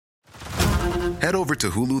Head over to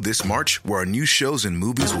Hulu this March, where our new shows and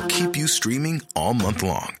movies will keep you streaming all month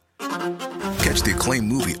long. Catch the acclaimed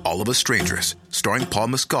movie All of Us Strangers, starring Paul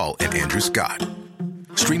Mescal and Andrew Scott.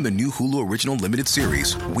 Stream the new Hulu original limited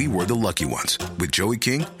series We Were the Lucky Ones with Joey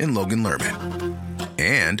King and Logan Lerman.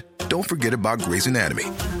 And don't forget about Grey's Anatomy.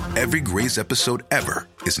 Every Grey's episode ever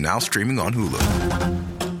is now streaming on Hulu.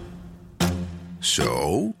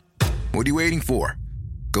 So, what are you waiting for?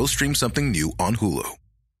 Go stream something new on Hulu.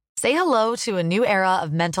 Say hello to a new era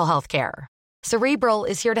of mental health care. Cerebral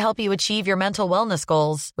is here to help you achieve your mental wellness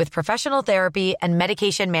goals with professional therapy and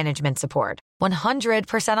medication management support.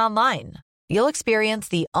 100% online. You'll experience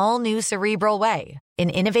the all-new Cerebral Way,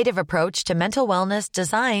 an innovative approach to mental wellness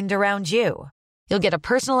designed around you. You'll get a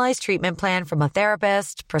personalized treatment plan from a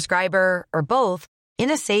therapist, prescriber, or both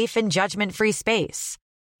in a safe and judgment-free space.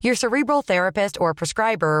 Your Cerebral therapist or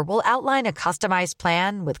prescriber will outline a customized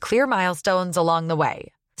plan with clear milestones along the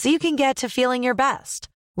way, so you can get to feeling your best.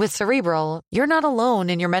 With Cerebral, you're not alone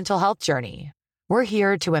in your mental health journey. We're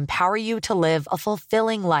here to empower you to live a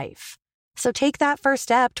fulfilling life. So take that first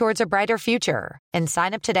step towards a brighter future and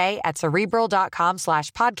sign up today at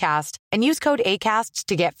Cerebral.com/podcast and use code ACAST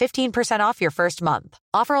to get 15% off your first month.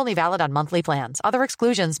 Offer only valid on monthly plans. Other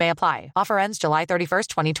exclusions may apply. Offer ends July 31st,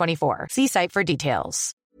 2024. See site for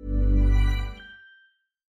details.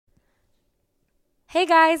 Hey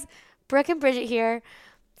guys, Brooke and Bridget here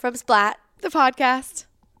from Splat, the podcast.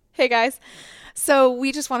 Hey guys. So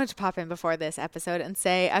we just wanted to pop in before this episode and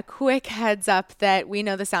say a quick heads up that we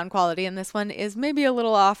know the sound quality in this one is maybe a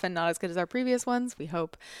little off and not as good as our previous ones, we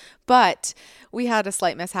hope. But we had a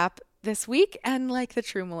slight mishap this week, and like the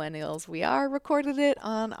true millennials, we recorded it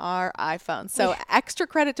on our iPhone. So extra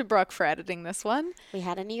credit to Brooke for editing this one. We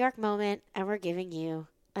had a New York moment, and we're giving you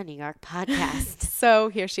a New York podcast. So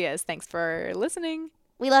here she is. Thanks for listening.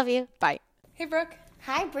 We love you. Bye. Hey, Brooke.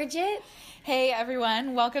 Hi, Bridget. Hey,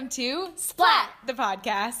 everyone. Welcome to Splat, the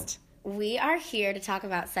podcast. We are here to talk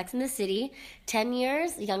about Sex and the City, 10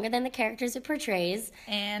 years younger than the characters it portrays.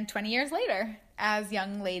 And 20 years later, as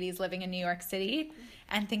young ladies living in New York City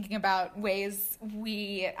and thinking about ways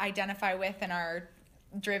we identify with and are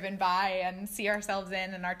driven by and see ourselves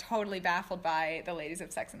in and are totally baffled by the ladies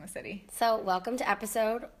of Sex and the City. So welcome to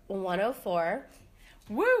episode 104.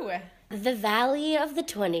 Woo! The Valley of the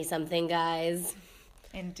 20-something guys.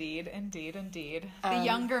 Indeed, indeed, indeed. The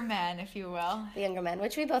younger men, if you will. The younger men,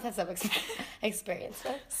 which we both have some experience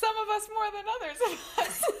with. Some of us more than others of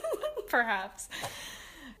us, perhaps.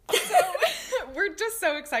 So we're just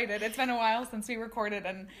so excited. It's been a while since we recorded,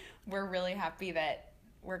 and we're really happy that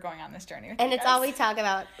we're going on this journey with and you it's guys. all we talk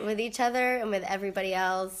about with each other and with everybody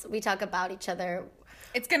else. We talk about each other.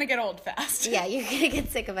 It's going to get old fast. Yeah, you're going to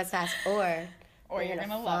get sick of us fast, or you're going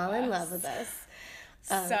to fall in love with us.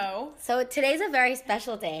 So today's a very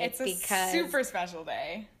special day. It's a super special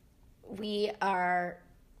day. We are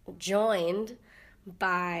joined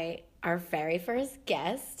by our very first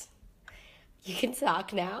guest. You can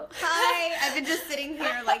talk now. Hi, I've been just sitting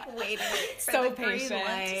here like waiting for So the green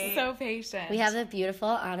light. So patient. We have the beautiful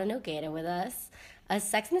Anna Nogueira with us, a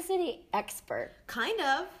Sex and the City expert. Kind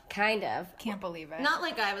of. Can't believe it. Not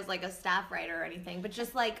like I was like a staff writer or anything, but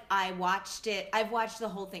just like I watched it. I've watched the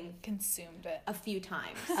whole thing Consumed it. a few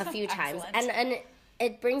times. And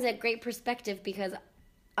it brings a great perspective because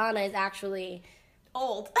Anna is actually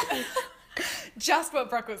Old. Just what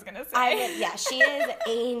Brooke was going to say. she is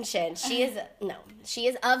ancient. She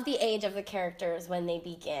is of the age of the characters when they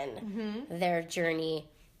begin their journey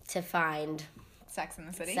to find Sex and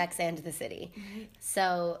the City. Sex and the City. Mm-hmm.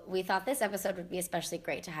 So we thought this episode would be especially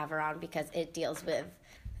great to have her on because it deals with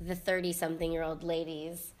the 30-something-year-old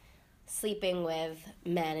ladies sleeping with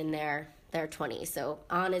men in their 20s. So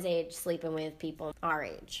Anna's age, sleeping with people our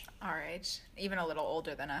age. Our age. Even a little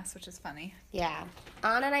older than us, which is funny. Yeah.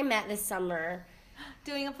 Anna and I met this summer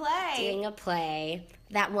Doing a play.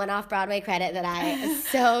 That one off-Broadway credit that I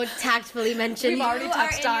so tactfully mentioned. We've already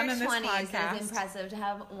touched on in this 20s, podcast. It's impressive to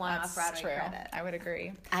have one off-Broadway credit. I would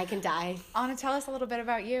agree. I can die. Anna, tell us a little bit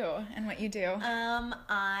about you and what you do.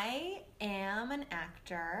 I am an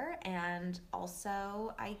actor and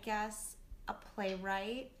also, I guess, a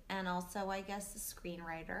playwright and also, I guess, a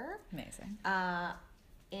screenwriter. Amazing.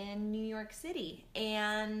 In New York City.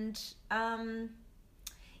 And,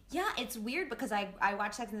 yeah, it's weird because I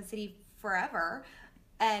watched Sex and the City forever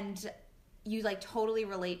and you like totally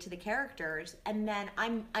relate to the characters, and then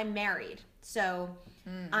I'm married So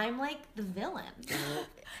I'm like the villain.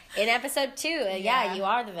 In episode 2, yeah, you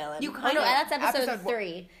are the villain. You kind no, of- that's episode episode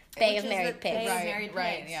 3. Bay Which of is Married the Pigs. Bay of Married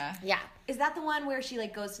Right, Pigs. yeah. Yeah. Is that the one where she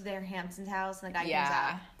like goes to their Hamptons house and the guy comes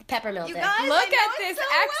out? Peppermilt. You Dick. guys, Look I know at it this so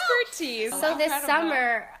well. expertise. So this Incredible.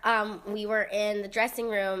 summer, we were in the dressing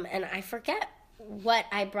room, and I forget what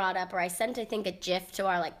I brought up, or I sent, I think, a GIF to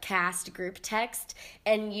our like cast group text,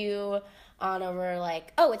 and you, Anna, were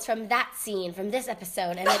like, "Oh, it's from that scene from this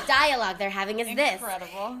episode, and the dialogue they're having is this."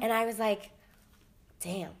 Incredible. And I was like,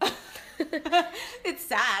 "Damn." It's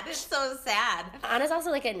sad. It's so sad. Anna's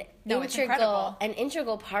also like it's incredible. an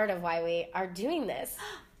integral part of why we are doing this.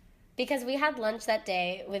 Because we had lunch that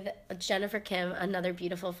day with Jennifer Kim, another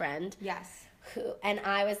beautiful friend. Yes. And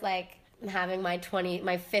I was like having my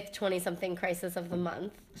fifth 20-something crisis of the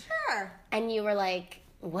month. Sure. And you were like,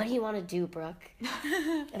 "What do you want to do, Brooke?"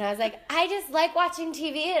 And I was like, "I just like watching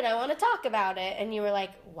TV and I want to talk about it." And you were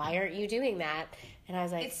like, "Why aren't you doing that?" And I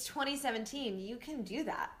was like, It's 2017. You can do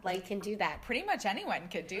that. "I can do that." Pretty much anyone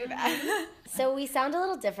could do that. So we sound a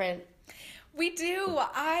little different. We do.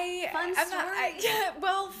 Fun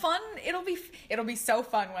Fun. It'll be so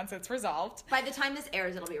fun once it's resolved. By the time this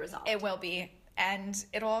airs, it'll be resolved. It will be, and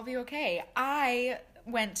it'll all be okay. I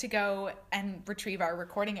went to go and retrieve our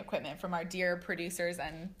recording equipment from our dear producers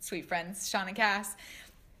and sweet friends, Sean and Cass.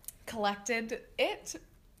 Collected it,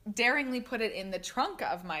 daringly put it in the trunk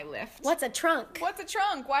of my Lyft. What's a trunk? What's a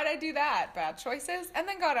trunk? Why'd I do that? Bad choices. And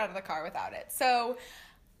then got out of the car without it. So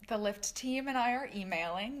the Lyft team and I are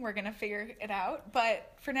emailing. We're going to figure it out.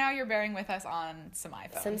 But for now, you're bearing with us on some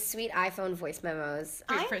iPhones. Some sweet iPhone voice memos.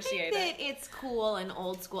 We I appreciate think that it's cool and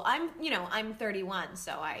old school. I'm 31,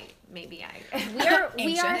 so we are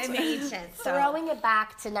ancient. So. Throwing it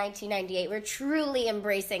back to 1998. We're truly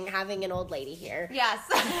embracing having an old lady here Yes.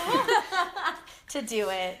 to do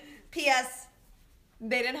it. P.S.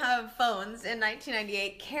 They didn't have phones in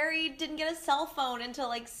 1998. Carrie didn't get a cell phone until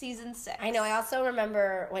like season 6. I know. I also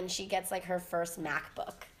remember when she gets like her first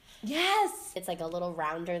MacBook. Yes. It's like a little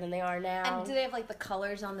rounder than they are now. And do they have like the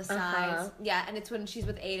colors on the sides? Yeah, and it's when she's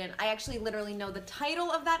with Aiden. I actually literally know the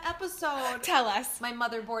title of that episode. Tell us. My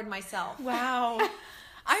motherboard myself. Wow.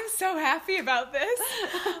 I'm so happy about this.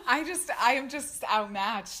 I am just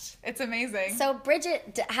outmatched. It's amazing. So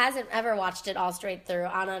Bridget hasn't ever watched it all straight through.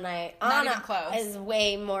 Anna even close. is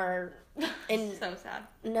way more So sad.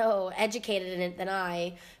 educated in it than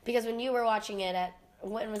I, because when you were watching it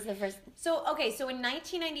when was the first? So in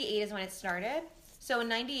 1998 is when it started. So in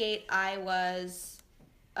 98 I was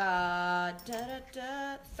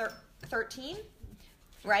 13,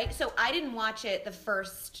 right? So I didn't watch it the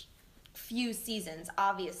first few seasons,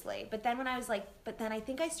 obviously. But then I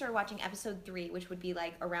think I started watching episode 3, which would be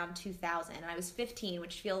like around 2000, and I was 15,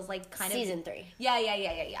 which feels like kind of Season 3.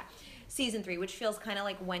 Yeah. Season 3, which feels kind of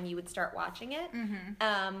like when you would start watching it.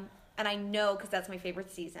 Mm-hmm. And I know because that's my favorite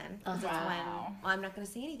season. Because it's when I'm not going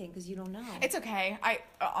to say anything because you don't know. It's okay.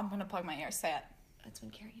 I'm going to plug my ears. Say it. It's when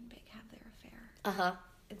Carrie and Big have their affair. Uh-huh.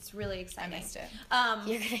 It's really exciting. I missed it.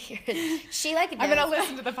 You're gonna hear it. She like I'm going to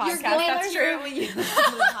listen to the podcast. That's true. When you listen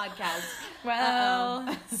to the podcast.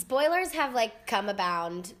 Well, spoilers have like come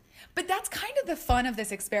abound. but that's kind of the fun of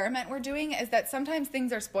this experiment we're doing, is that sometimes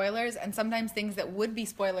things are spoilers and sometimes things that would be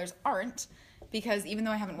spoilers aren't, because even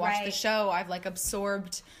though I haven't watched the Right. show, I've like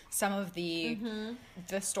absorbed some of the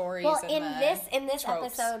stories. Well, and in this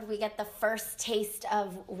tropes. episode, we get the first taste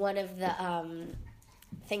of one of the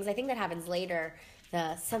things. I think that happens later.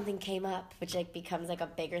 The something came up, which like becomes like a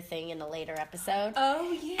bigger thing in a later episode.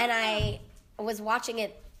 Oh, yeah. And I was watching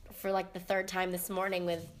it for like the third time this morning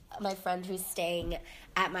with my friend who's staying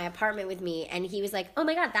at my apartment with me, and he was like, "Oh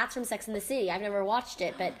my God, that's from Sex and the City. I've never watched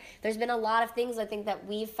it, but there's been a lot of things I think that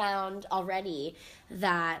we've found already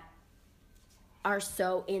that are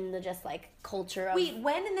so in the just like culture of." Wait,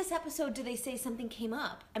 when in this episode do they say something came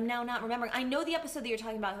up? I'm now not remembering. I know the episode that you're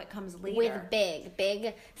talking about that comes later. With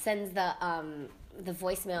Big sends the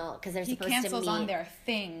voicemail because they're He supposed cancels to meet. on their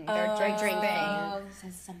thing, their drink drink thing. Oh,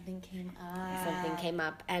 says something came up. Something came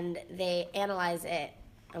up, and they analyze it.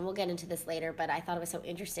 And we'll get into this later, but I thought it was so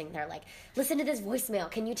interesting. They're like, "Listen to this voicemail.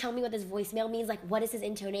 Can you tell me what this voicemail means? Like, what is his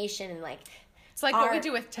intonation?" And like, It's like what we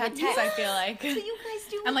do with texts, text. I feel like. So you guys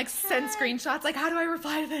do And with like send text. screenshots, like, how do I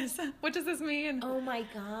reply to this? What does this mean? Oh my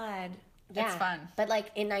God. yeah. fun. But like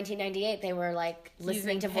in 1998, they were like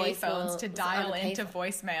listening Using to voicemails payphones to on dial a into payphone.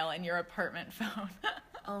 voicemail in your apartment phone.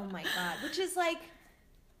 Oh my God. Which is like,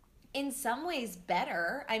 in some ways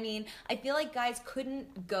better. I mean, I feel like guys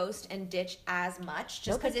couldn't ghost and ditch as much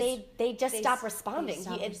No, just because because they just stop they responding.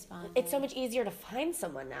 stop It's responding. so much easier to find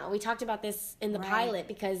someone now. We talked about this in the Right. pilot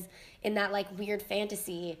because in that like weird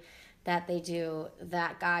fantasy, that they do,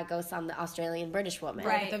 that guy ghosts on the Australian British woman.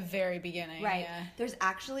 Right. At the very beginning. Right. Yeah. There's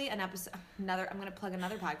actually an episode, I'm going to plug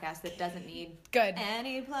another podcast that doesn't need Good.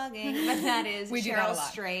 any plugging, but that is We do Cheryl that a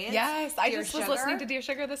lot. Strayed's Yes, I Dear just was Sugar. listening to Dear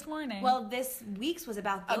Sugar this morning. Well, this week's was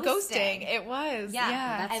about ghosting. Ghosting. It was.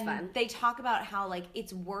 Yeah. That's and fun. they talk about how like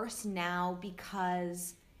it's worse now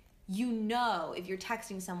because you know if you're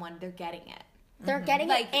texting someone, they're getting it. They're getting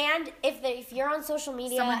Like- it, and if you're on social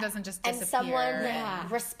media, Someone doesn't just and disappear. someone Yeah.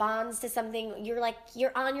 responds to something, you're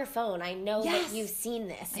on your phone. I know Yes. that you've seen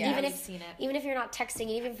this, Yeah. even You've if seen it. even if you're not texting,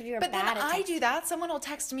 even if you're But bad then at I texting. do that. Someone will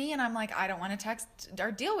text me, and I'm like, I don't want to text or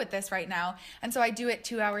deal with this right now, and so I do it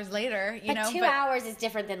 2 hours later. You But know, 2 hours is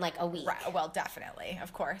different than like a week. Right, well, definitely,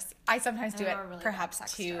 of course. I sometimes do it I'm a really perhaps bad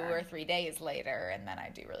 2 texter. or 3 days later, and then I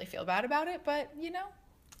do really feel bad about it. But you know,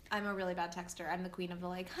 I'm a really bad texter. I'm the queen of the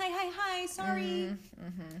like, hi, sorry.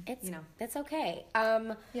 It's You know. it's okay.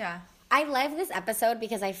 yeah. I love this episode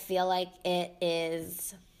because I feel like it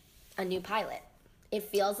is a new pilot. It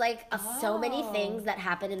feels like so many things that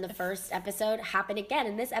happened in the first episode happen again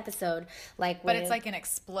in this episode. Like, But it's like an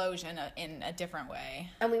explosion in a different way.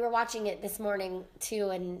 and we were watching it this morning too,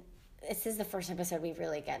 and this is the first episode we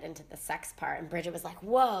really get into the sex part. And Bridget was like,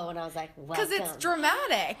 "Whoa," and I was like, "Welcome." Because it's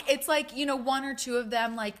dramatic. It's like, you know, one or two of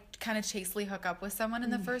them like kind of chastely hook up with someone in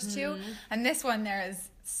the first two. And this one, there is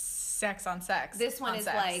sex on sex. This one on is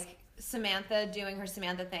sex. like Samantha doing her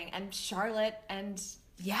Samantha thing, and Charlotte and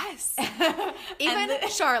Yes. Even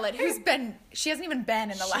Charlotte, she hasn't even been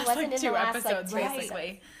in the last wasn't like in the 2 last, like, episodes, 2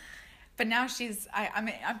 basically. But now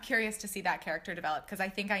I'm curious to see that character develop because I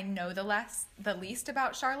think I know the least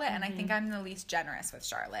about Charlotte, and I think I'm the least generous with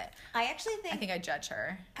Charlotte. I actually I think I judge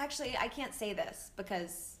her. Actually, I can't say this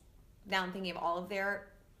because now I'm thinking of all of their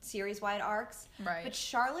series-wide arcs. Right. But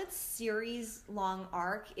Charlotte's series-long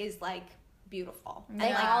arc is like beautiful. I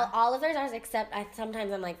think all of theirs are, except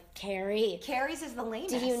sometimes I'm like, Carrie, Carrie's is the lamest.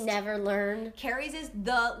 did you never learn? Carrie's is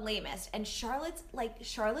the lamest, and Charlotte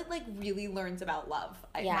really learns about love.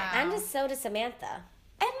 I Yeah, think. and so does Samantha.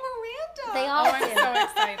 And Miranda. They all Oh, I'm do. so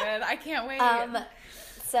excited. I can't wait.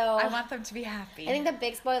 So I want them to be happy. I think the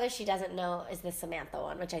big spoiler she doesn't know is the Samantha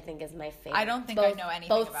one, which I think is my favorite. I don't think I know anything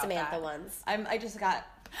both about Samantha that. ones. I just got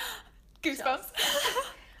Goosebumps.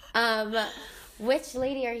 Which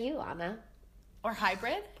lady are you, Anna? Or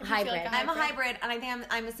hybrid? Do you feel Hybrid. like a I'm a hybrid, and I think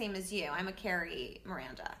I'm the same as you. I'm a Carrie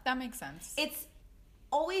Miranda. That makes sense. It's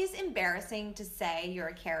always embarrassing to say you're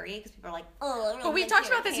a Carrie because people are like, oh, I don't But we think talked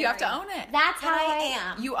you're about a this. You have to Carrie. own it. That's But how I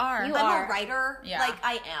am. You are. You I'm are. a writer. Yeah. Like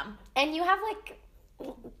I am. And you have like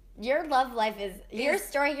your love life your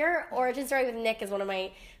story, your origin story with Nick is one of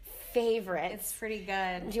my favorites. It's pretty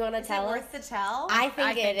good. Do you want to Is tell it us? worth the tell? I think,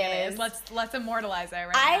 I think it is. Let's immortalize it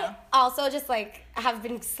right I now. also just like have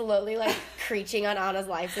been slowly like creeching on Anna's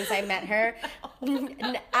life since I met her.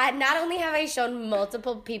 Not only have I shown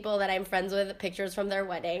multiple people that I'm friends with pictures from their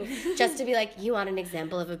wedding, just to be like, you want an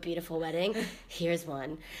example of a beautiful wedding? Here's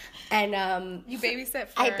one. And You babysit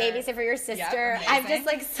for... I babysit for your sister. amazing. I've just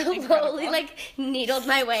like slowly like needled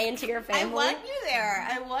my way into your I family. want you there.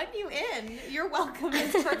 I want you in. You're welcome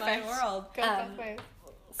into my world.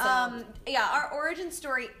 Yeah, our origin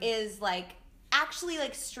story is like actually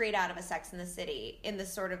like straight out of a Sex in the City in the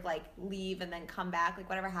sort of like leave and then come back, like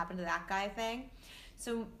whatever happened to that guy thing.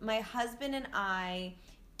 So my husband and I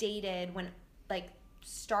dated when like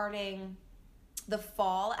starting the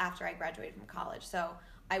fall after I graduated from college. So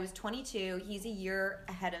I was 22, he's a year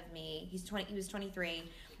ahead of me. He was 23.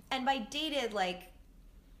 And by dated, like,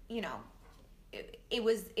 you know, it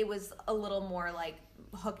was a little more like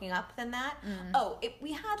hooking up than that.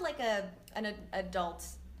 We had like an adult.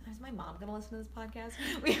 Is my mom gonna listen to this podcast?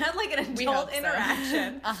 We had like an adult hope so.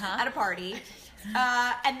 interaction at a party,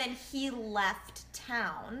 and then he left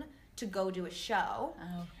town to go do a show.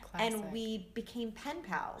 Oh, classic. And we became pen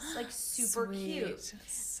pals, like super Sweet. cute.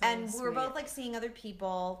 So And we were sweet. both like seeing other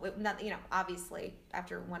people. Not, you know, obviously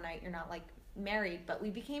after one night you're not like married, but we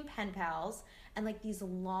became pen pals and like these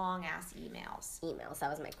long ass emails. That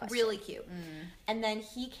was my question. Really cute. And then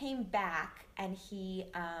he came back and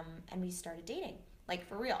and we started dating, like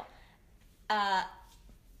for real.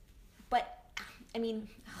 But I mean,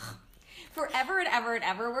 forever and ever and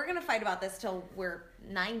ever, we're gonna fight about this till we're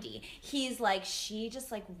 90. He's like, she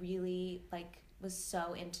just like really like was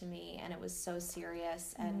so into me and it was so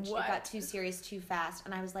serious and it got too serious too fast.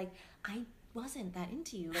 And I was like, I wasn't that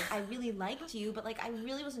into you. Like, I really liked you, but like I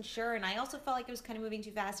really wasn't sure. And I also felt like it was kind of moving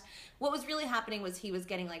too fast. What was really happening was he was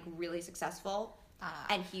getting like really successful.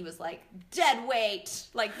 And he was like, dead weight.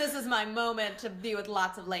 Like, this is my moment to be with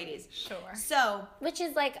lots of ladies. Sure. So, Which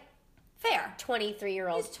is like fair.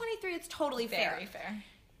 23-year-old. He's 23. It's totally Very fair. fair.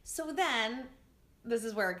 So then this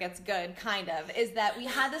is where it gets good, kind of, is that we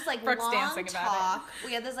had this like Brooke's long dancing about talk.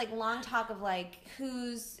 We had this like long talk of like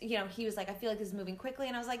who's, you know, he was like, I feel like this is moving quickly,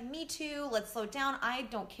 and I was like, me too. Let's slow it down. I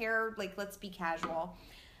don't care. Like, let's be casual.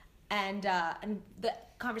 And the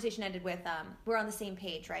conversation ended with, we're on the same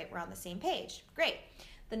page, right? We're on the same page. Great.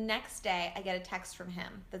 The next day, I get a text from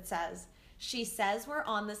him that says, she says we're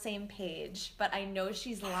on the same page, but I know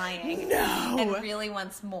she's lying and really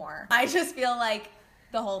wants more. I just feel like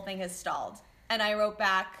the whole thing has stalled. And I wrote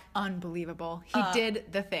back, Unbelievable. He did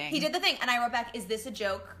the thing. He did the thing. And I wrote back, is this a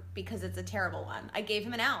joke? Because it's a terrible one. I gave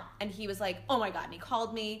him an out. And he was like, oh my God. And he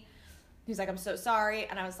called me. He was like, I'm so sorry.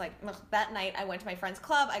 And I was like, ugh. That night I went to my friend's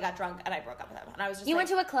club. I got drunk and I broke up with him. And I was just You like,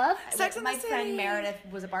 went to a club? My friend Meredith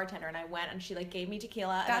was a bartender and I went and she like gave me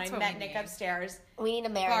tequila. That's and then what I met we Nick need. upstairs. We need a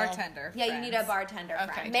Meredith. Bartender. Yeah, you need a friends. bartender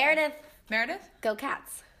Okay. friend. Meredith, Go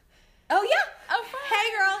Cats. Oh yeah. Oh, fun.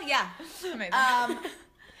 Hey girl. Yeah. Amazing.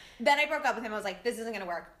 Then I broke up with him. I was like, this isn't gonna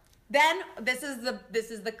work. Then this is the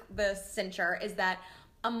cincher is that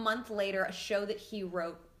a month later, a show that he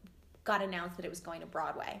wrote got announced that it was going to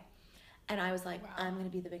Broadway. And I was like, I'm going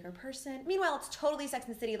to be the bigger person. Meanwhile, it's totally Sex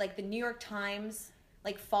and the City. Like, the New York Times,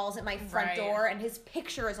 like, falls at my front Right. door, and his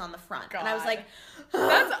picture is on the front. And I was God. like,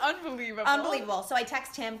 That's unbelievable. unbelievable. So I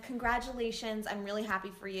text him, congratulations, I'm really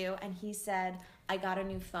happy for you. And he said, I got a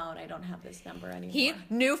new phone. I don't have this number anymore.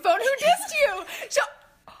 New phone who dissed you.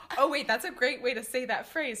 Oh, wait, that's a great way to say that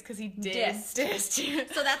phrase, because he Dissed. dissed you.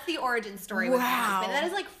 So that's the origin story with my Wow. husband. That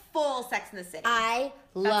is, like, full Sex and the City. I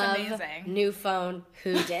love amazing. New Phone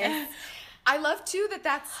Who Did. I love, too,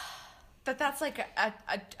 that's like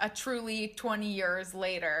a truly 20 years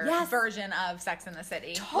later Yes. version of Sex and the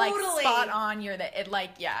City. Totally. Like, spot on, you're the, it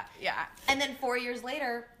like, yeah. And then 4 years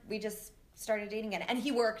later, we just started dating again. And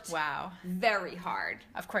he worked Wow. very hard.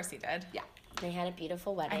 Of course he did. Yeah. They had a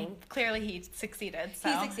beautiful wedding. And clearly he succeeded,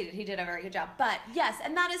 so. He succeeded. He did a very good job. But yes,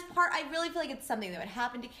 and that is part, I really feel like it's something that would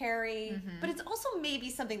happen to Carrie, but it's also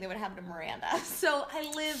maybe something that would happen to Miranda. So I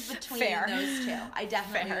live between Fair. those two. I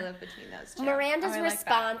definitely Fair. live between those two. Miranda's Oh, I like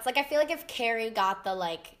response, like I feel like if Carrie got the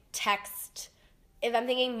like text, if I'm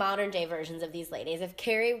thinking modern day versions of these ladies, if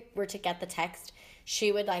Carrie were to get the text,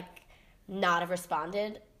 she would like not have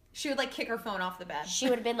responded. She would like kick her phone off the bed. She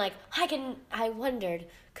would have been like, I wondered,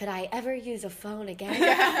 could I ever use a phone again?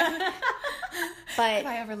 But Could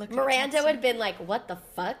I ever look at Miranda texting? would have been like, what the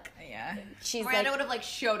fuck? Yeah. She's Miranda like, would have like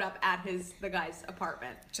showed up at the guy's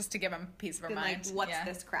apartment. Just to give him peace of her Been mind. like, what's Yeah.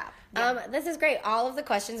 this crap? this is great. All of the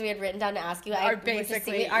questions we had written down to ask you Are were to see-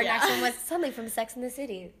 basically- our yeah. next one was something from Sex and the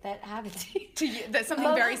City that happened to you. To you, that's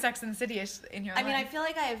something very Sex and the City-ish in your I life. mean, I feel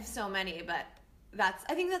like I have so many, but I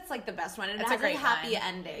think that's like the best one. And it It's a has a great happy line.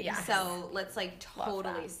 ending. Yes. So let's like Love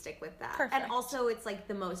totally that. stick with that. Perfect. And also it's like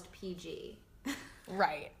the most PG.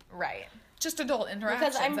 Right. Just adult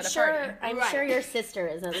interactions Because I'm at a sure party. I'm Right. sure your sister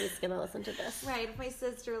is at least gonna listen to this. Right, if my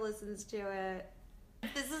sister listens to it.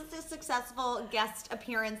 If this is a successful guest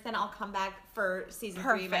appearance, then I'll come back for season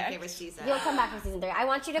 3, my Perfect. favorite season. You'll come back for season 3. I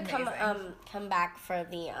want you to Amazing. come back for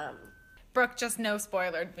the Brooke just no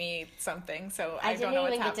spoilered me something, so I, didn't don't know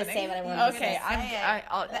what's even get to happening. say what I wanted to Okay, say.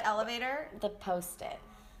 I'll The elevator. the post-it.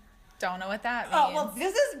 don't know what that means. Oh, well,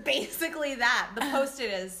 this is basically that. The Post-it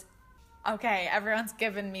is, Okay, everyone's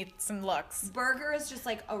given me some looks. Burger is just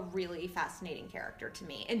like a really fascinating character to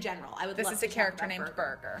me in general. I would This love is to a talk character about named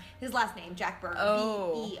Burger. His last name, Jack Burger.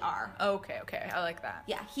 Oh. B-E-R. Okay, I like that.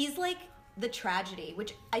 Yeah, he's like the tragedy,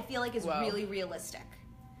 which I feel like is Whoa. really realistic.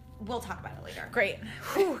 We'll talk about it later. Great.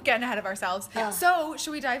 Whew, getting ahead of ourselves. So,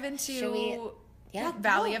 should we dive into Should we- Yeah.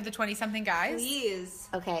 Valley of the 20-something guys? Please.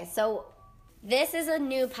 Okay, so this is a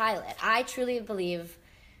new pilot. I truly believe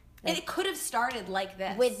And it could have started like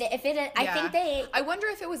this. with the, if it I Yeah. think they I wonder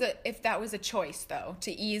if that was a choice though,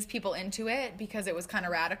 to ease people into it because it was kind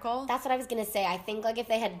of radical. that's what I was gonna say. I think like if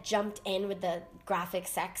they had jumped in with the graphic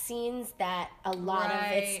sex scenes, that a lot of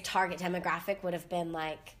Right. its target demographic would have been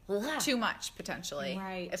like, ugh. Too much potentially.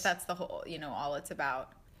 Right. If that's the whole, all it's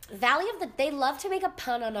about. Valley of the they love to make a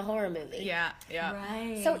pun on a horror movie. Yeah.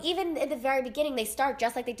 Right. So even at the very beginning, they start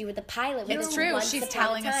just like they do with the pilot. with It's the true. Once She's Upon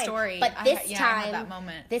telling a Time. story. But I this had time, that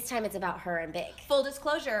moment. this time it's about her and Big. Full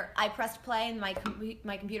disclosure, I pressed play and my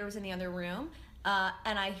computer was in the other room.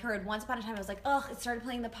 And I heard Once Upon a Time, I was like, ugh, it started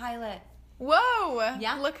playing the pilot. Whoa.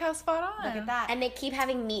 Yeah. Look how spot on. Look at that. And they keep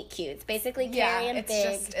having meet cutes. Basically, Yeah, Carrie and it's Big.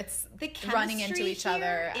 just it's the running into chemistry each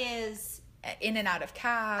other. here is in and out of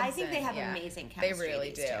cabs. I think they have amazing chemistry. They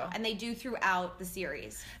really do. And they do throughout the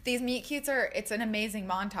series. These meet cutes it's an amazing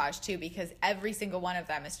montage too, because every single one of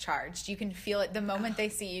them is charged. You can feel it the moment they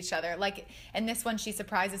see each other. Like in this one, she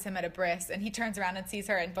surprises him at a bris and he turns around and sees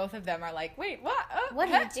her and both of them are like, wait, what? What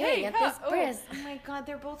are you doing at this bris? Oh my God,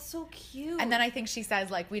 they're both so cute. And then I think she says,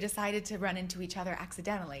 like, we decided to run into each other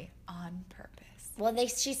accidentally on purpose. Well,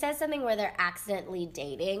 she says something where they're accidentally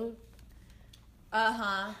dating.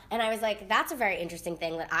 Uh-huh. And I was like, that's a very interesting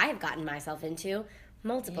thing that I have gotten myself into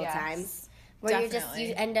multiple times. Where definitely.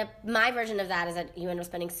 you end up, my version of that is that you end up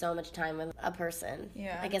spending so much time with a person.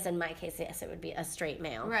 Yeah. I guess in my case, yes, it would be a straight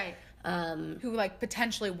male. Right. Who, like,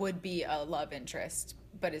 potentially would be a love interest,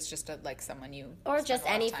 but it's just, someone you Or spend just a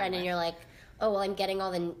lot of any time friend with. and you're like, oh, well, I'm getting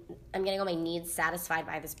all my needs satisfied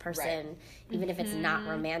by this person, Right. even if it's not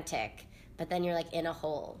romantic. But then you're, like, in a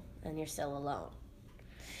hole and you're still alone.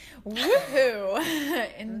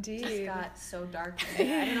 Woohoo! Indeed. It just got so dark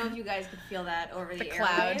today. I don't know if you guys could feel that over the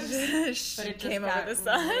cloud airwaves, but it just came got over the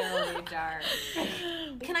sun. really dark.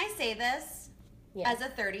 Can I say this? Yes. As a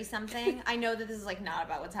 30-something, I know that this is like not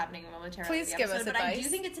about what's happening momentarily Please in the give episode, us but I do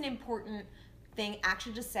advice. think it's an important thing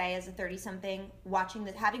actually to say as a 30-something,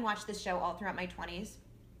 having watched this show all throughout my 20s,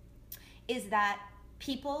 is that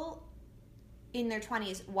people in their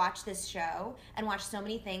 20s watch this show and watch so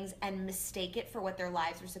many things and mistake it for what their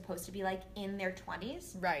lives were supposed to be like in their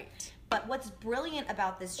 20s. Right. But what's brilliant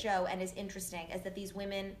about this show and is interesting is that these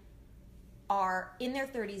women are in their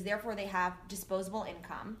 30s, therefore they have disposable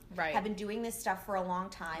income, Right. have been doing this stuff for a long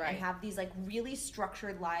time, Right. and have these like really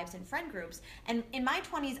structured lives and friend groups. And in my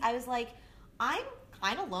 20s, I was like, I'm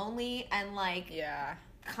kind of lonely and like Yeah.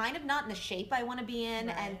 kind of not in the shape I want to be in,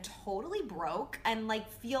 and totally broke, and like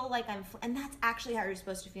feel like and that's actually how you're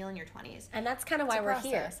supposed to feel in your 20s. And that's kind of why we're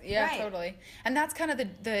here. Yeah, Right. totally. And that's kind of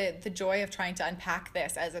the joy of trying to unpack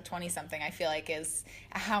this as a 20-something, I feel like, is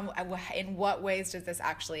in what ways does this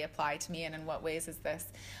actually apply to me, and in what ways is this...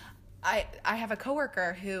 I have a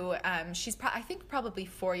coworker who she's I think probably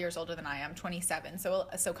 4 years older than I am, 27,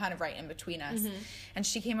 so kind of right in between us. And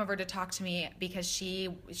she came over to talk to me because she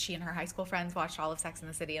and her high school friends watched all of Sex and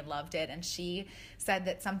the City and loved it, and she said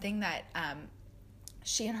that something that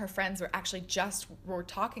she and her friends were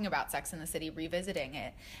talking about Sex and the City, revisiting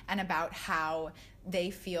it, and about how they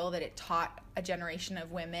feel that it taught a generation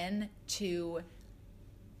of women to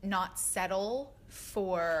not settle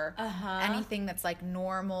for anything that's like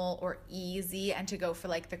normal or easy, and to go for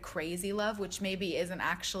like the crazy love, which maybe isn't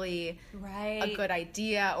actually a good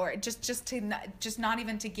idea, or just not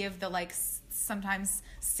even to give the like sometimes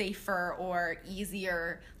safer or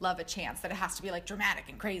easier love a chance, that it has to be like dramatic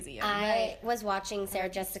and crazy. I was watching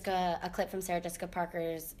a clip from Sarah Jessica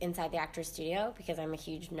Parker's Inside the Actors Studio, because I'm a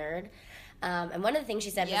huge nerd. And one of the things she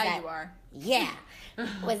said was that... you are. Yeah.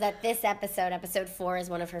 was that this episode 4, is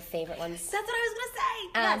one of her favorite ones. That's what I was gonna say.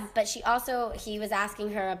 Yes. But he was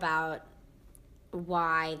asking her about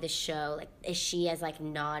why the show, like, is she as like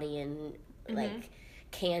naughty and like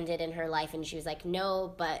candid in her life? And she was like,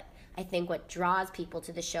 no, but I think what draws people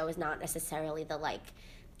to the show is not necessarily the like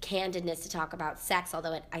candidness to talk about sex,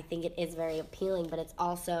 although I think it is very appealing, but it's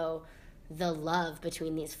also the love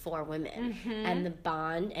between these 4 women and the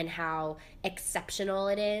bond, and how exceptional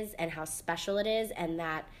it is and how special it is. And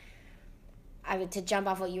that to jump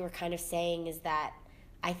off what you were kind of saying, is that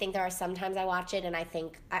I think there are sometimes I watch it and I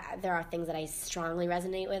think there are things that I strongly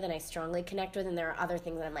resonate with and I strongly connect with, and there are other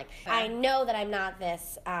things that I'm like, I know that I'm not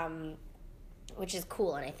this, which is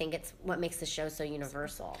cool, and I think it's what makes the show so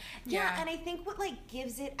universal. Yeah, and I think what like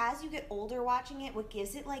gives it, as you get older watching it, what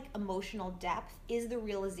gives it like emotional depth is the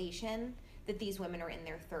realization that these women are in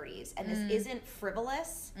their 30s, and this isn't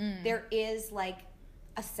frivolous. There is like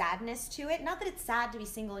a sadness to it. Not that it's sad to be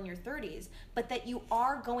single in your 30s, but that you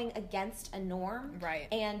are going against a norm, Right.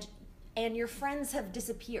 And your friends have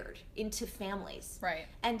disappeared into families, Right.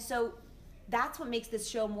 And so that's what makes this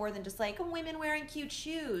show more than just like women wearing cute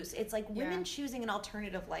shoes. It's like women choosing an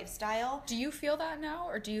alternative lifestyle. Do you feel that now,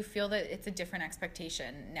 or do you feel that it's a different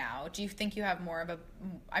expectation now? Do you think you have more of a...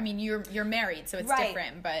 I mean, you're married, so it's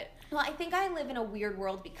different, but... Well, I think I live in a weird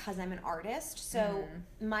world because I'm an artist. So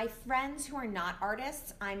my friends who are not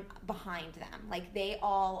artists, I'm behind them. Like, they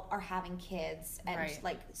all are having kids and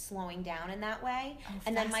like slowing down in that way.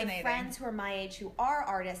 And then my friends who are my age who are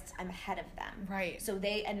artists, I'm ahead of them. Right. So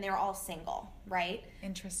they're all single, right?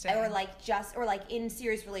 Interesting. Or like in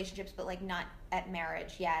serious relationships, but like not at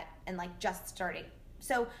marriage yet, and like just starting.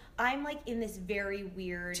 So I'm like in this very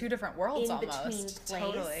weird 2 different worlds in between almost. place.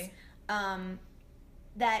 Totally.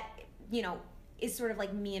 That, you know, is sort of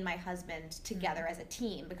like me and my husband together as a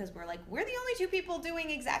team, because we're the only two people doing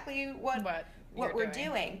exactly what we're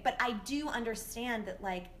doing. But I do understand that,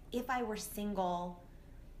 like, if I were single,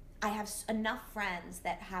 I have enough friends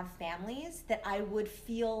that have families that I would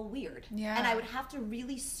feel weird. Yeah. And I would have to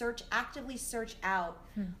really actively search out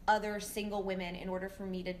other single women in order for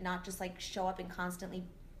me to not just, like, show up and constantly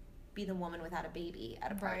be the woman without a baby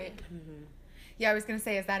at a party. Right. Mm-hmm. Yeah, I was going to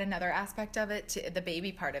say, is that another aspect of it, the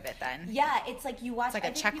baby part of it then? Yeah, it's like you watch, it's like I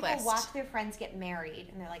think a checklist. People watch their friends get married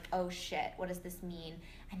and they're like, oh shit, what does this mean?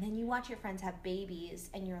 And then you watch your friends have babies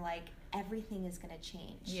and you're like, everything is going to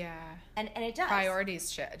change. Yeah. And it does. Priorities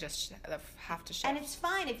just have to shift. And it's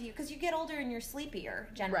fine because you get older and you're sleepier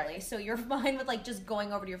generally. Right. So you're fine with, like, just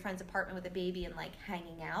going over to your friend's apartment with a baby and, like,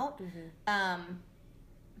 hanging out. Mm-hmm.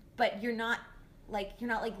 But you're not like,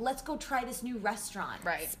 let's go try this new restaurant.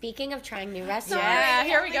 Right. Speaking of trying new restaurants. Yeah,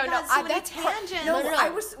 here we go. God, so many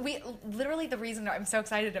tangents. We literally, the reason I'm so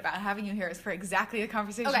excited about having you here is for exactly the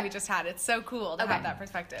conversation we just had. It's so cool to have that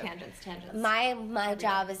perspective. Tangents. My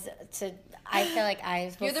job is to, I feel like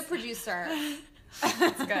You're the producer.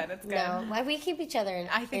 It's good. No, we keep each other in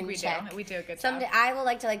I think we check. do. We do a good Someday job. I will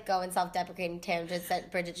like to, like, go in self-deprecating tangents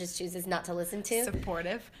that Bridget just chooses not to listen to.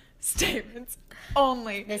 Supportive statements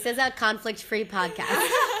only. This is a conflict-free podcast.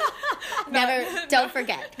 Don't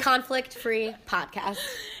forget, conflict-free podcast.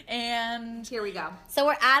 And here we go. So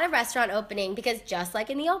we're at a restaurant opening because, just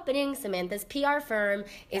like in the opening, Samantha's PR firm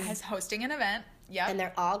is hosting an event. Yep. And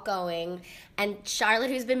they're all going. And Charlotte,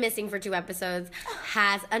 who's been missing for 2 episodes,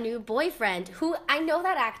 has a new boyfriend who, I know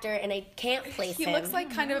that actor and I can't place him. He looks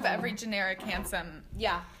like kind of every generic handsome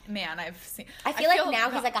man I've seen. I feel like now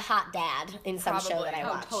he's like a hot dad in some show that I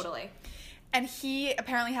watch. Oh, totally. And he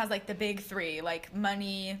apparently has, like, the big 3, like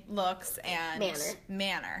money, looks, and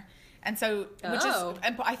manner. And so,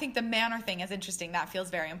 I think the manner thing is interesting. That feels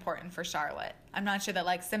very important for Charlotte. I'm not sure that,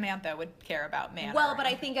 like, Samantha would care about manner. Well, but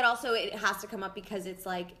I think it has to come up because it's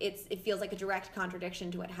like it feels like a direct contradiction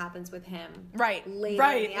to what happens with him. Right.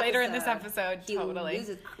 Later in this episode, he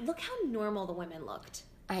loses. Look how normal the women looked.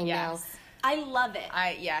 I know. Yes. I love it.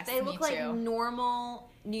 They look like too. Normal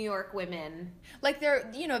New York women. Like,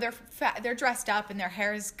 they're dressed up and their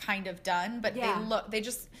hair is kind of done, but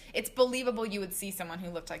it's believable you would see someone who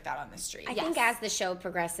looked like that on the street. I think as the show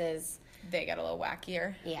progresses, they get a little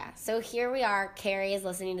wackier. Yeah. So here we are. Carrie is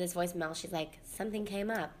listening to this voicemail. She's like, something came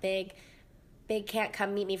up. Big can't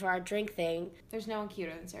come meet me for our drink thing. There's no one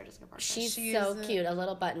cuter than Sarah Jessica Parker. She's so cute, a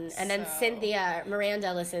little button. And then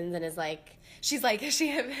Miranda listens and is like...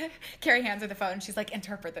 Carrie hands her the phone. She's like,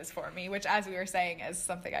 interpret this for me, which, as we were saying, is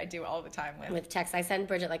something I do all the time with text. I send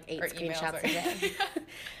Bridget like 8 screenshots a day.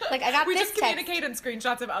 Like, I got we just communicate in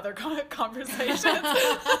screenshots of other conversations.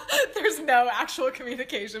 There's no actual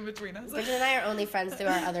communication between us. Bridget and I are only friends through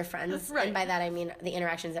our other friends, and by that I mean the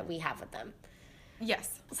interactions that we have with them.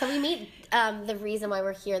 Yes. So we meet the reason why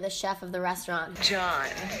we're here, the chef of the restaurant. John.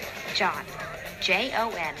 Jon.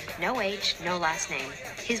 No H, no last name.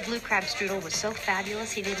 His blue crab strudel was so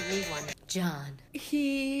fabulous he didn't need one. John.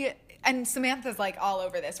 And Samantha's like all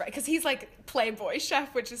over this, right? Because he's like Playboy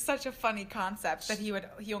chef, which is such a funny concept that he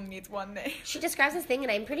only needs one name. She describes this thing,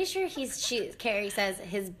 and I'm pretty sure Carrie says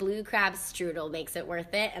his blue crab strudel makes it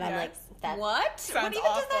worth it, and I'm like, what? Sounds what even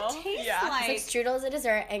awful. does that taste like? It's like strudel is a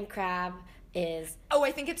dessert, and crab is... Oh,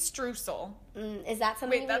 I think it's streusel. Is that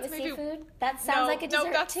something you eat with seafood? That sounds like a dessert,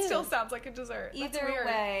 No, that too. still sounds like a dessert. Either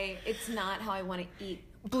way, it's not how I want to eat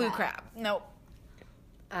blue crab. Nope.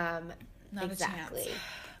 Not exactly.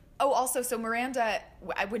 Oh, also, so Miranda,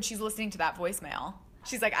 when she's listening to that voicemail,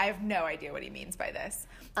 she's like, I have no idea what he means by this.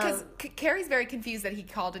 Because Carrie's very confused that he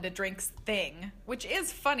called it a drinks thing, which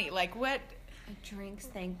is funny. Like, what... A drinks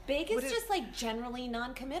thing. Big is just, like, generally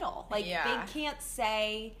non-committal. Like, Big can't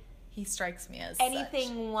say... He strikes me as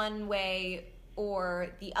anything one way or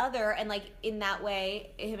the other, and, like, in that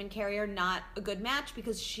way, him and Carrie are not a good match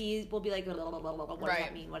because she will be like, blah, blah, blah, blah, blah. What does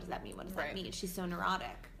that mean? What does that mean? What does that mean? She's so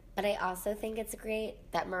neurotic. But I also think it's great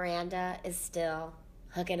that Miranda is still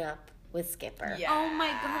hooking up with Skipper. Yeah. Oh my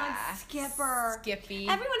God, Skipper. Skippy.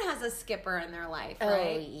 Everyone has a Skipper in their life,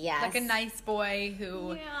 right? Oh, yes. Like a nice boy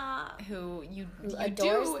who you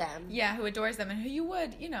adores them. Yeah, who adores them and who you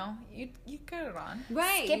would, you get it on.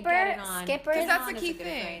 Right. Skipper. Because that's the key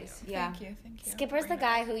thing. Yeah. Thank you. Skipper's the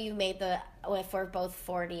guy who you made if we're both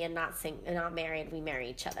 40 and not married, we marry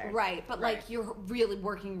each other. Right, but like you're really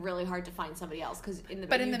working really hard to find somebody else because in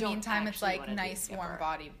the meantime, it's like nice,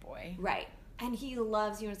 warm-bodied boy. Right. And he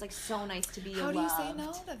loves you, and it's like so nice to be How loved. do you say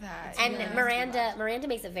no to that? And Miranda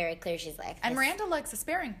makes it very clear. She's like, and Miranda likes a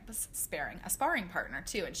sparring partner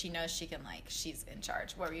too, and she knows she can she's in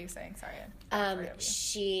charge. What were you saying? Sorry.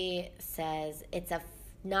 She says it's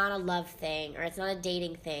not a love thing, or it's not a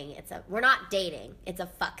dating thing. We're not dating. It's a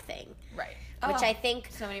fuck thing. Right. Which I think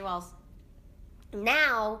So many walls.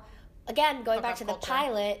 now, again, going back Hookup to the culture.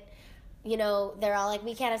 pilot, you know, they're all like,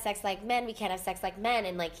 we can't have sex like men. We can't have sex like men.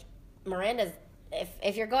 And like Miranda's,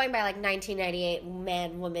 if you're going by like 1998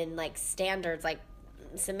 man woman like standards, like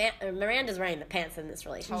Miranda's wearing the pants in this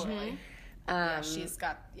relationship. Totally. She's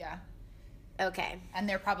got Okay. and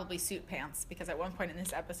they're probably suit pants because at one point in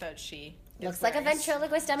this episode she Looks like a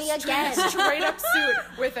ventriloquist dummy again. straight up suit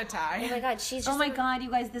with a tie. Oh my god, she's just Oh my god, you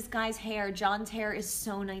guys, this guy's hair, John's hair is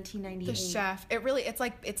so 1998. The chef.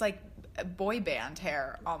 It's like a boy band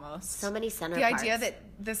hair almost. so many center The parts. idea that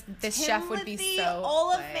this chef would be Timothy so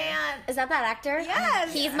Oliphant. Is that actor?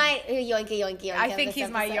 Yes. He's my yoinka. I think of this he's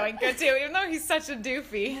my episode. Yoinka too, even though he's such a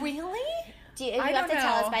doofy. Really? You I have to don't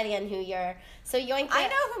tell us know. by the end who you're. So Yoinka. I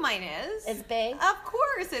know who mine is. It's big. Of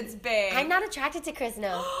course it's big. I'm not attracted to Chris.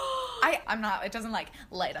 No. I'm not. It doesn't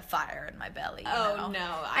light a fire in my belly. You Oh know? no,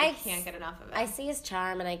 I can't get enough of it. I see his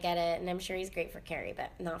charm and I get it, and I'm sure he's great for Carrie,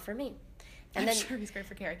 but not for me. And I'm then sure he's great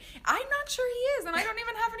for Carrie. I'm not sure he is, and I haven't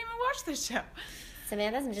even watched this show.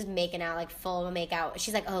 Samantha's just making out, like full make out.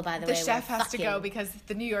 She's like, oh, by the The way, chef we're has to go fucking. because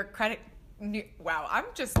the New York wow, I'm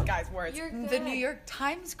just guys' words. You're The good. New York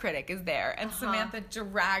Times critic is there, and Samantha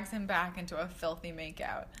drags him back into a filthy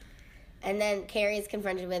makeout. And then Carrie is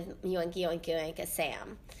confronted with Yoinka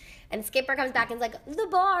Sam. And Skipper comes back and is like, the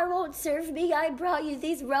bar won't serve me. I brought you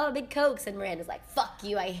these rum and cokes. And Miranda's like, fuck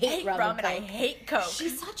you. I hate rum and and I coke. hate Coke.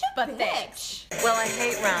 She's such a but bitch. thanks. Well, I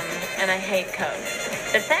hate rum and I hate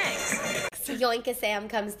Coke. But thanks. Yoinka Sam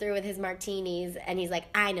comes through with his martinis, and he's like,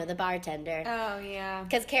 I know the bartender. Oh yeah.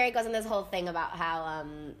 Because Carrie goes on this whole thing about how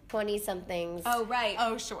 20-somethings... Oh right.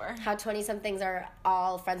 Oh, sure. How 20-somethings are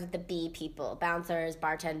all friends with the B people. Bouncers,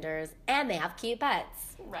 bartenders, and they have cute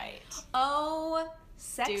pets. Right. Oh,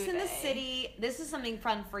 Sex Do in the they? City. This is something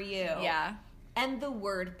fun for you. Yeah. And the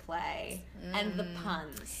wordplay and the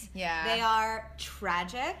puns. Yeah. They are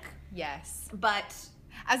tragic, Yes. but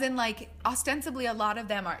As in, ostensibly a lot of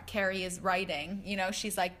them are Carrie is writing. You know,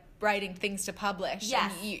 she's writing things to publish.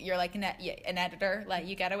 Yes. And you're like an editor.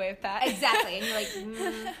 You get away with that. exactly. And you're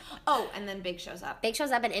like, oh, and then Big shows up. Big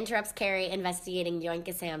shows up and interrupts Carrie investigating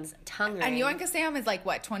Yoinka Sam's tongue ring. And Yoinka Sam is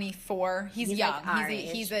 24? He's He's young. like our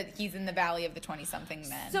age. He's in the valley of the 20-something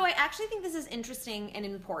men. So I actually think this is interesting and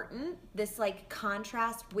important, this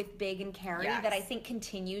contrast with Big and Carrie Yes. that I think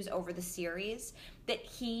continues over the series, that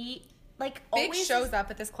he Big always shows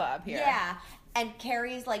up at this club here. Yeah. And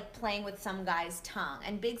Carrie's playing with some guy's tongue.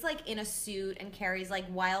 And Big's in a suit and Carrie's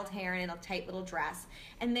wild hair and in a tight little dress.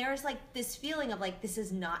 And there's this feeling of this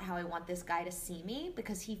is not how I want this guy to see me,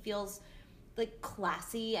 because he feels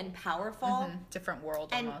classy and powerful. Different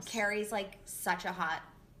world And almost. Carrie's such a hot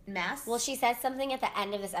mess. Well, she says something at the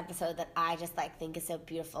end of this episode that I just think is so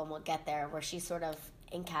beautiful, and we'll get there, where she sort of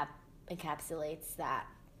encapsulates that.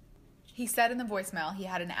 He said in the voicemail he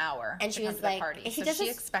had an hour And to she come was to the like- party. he So does she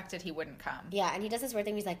this- expected he wouldn't come. Yeah, and he does this weird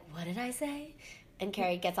thing. He's like, what did I say? And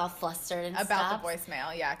Carrie gets all flustered and About stops. the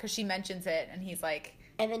voicemail, yeah, because she mentions it, and he's like,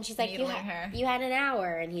 And then she's like, Needling her. you had an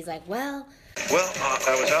hour. And he's like, well, Well,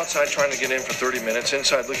 I was outside trying to get in for 30 minutes,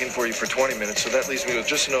 inside looking for you for 20 minutes, so that leaves me with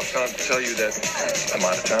just enough time to tell you that I'm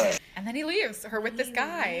out of time. and then he leaves her with this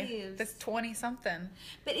guy, leaves. this 20-something.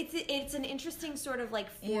 But it's an interesting sort of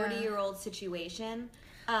 40-year-old situation.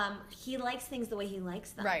 He likes things the way he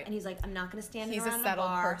likes them. Right. And he's like, I'm not going to stand He's a around settled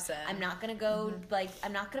bar. person. I'm not going to go,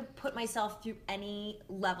 I'm not going to put myself through any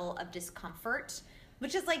level of discomfort,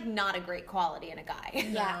 which is not a great quality in a guy.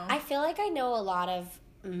 yeah, I feel like I know a lot of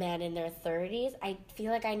men in their 30s. I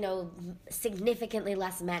feel like I know significantly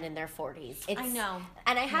less men in their 40s. I know.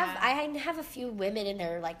 And I have a few women in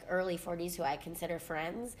their early 40s who I consider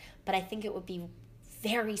friends, but I think it would be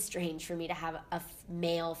very strange for me to have a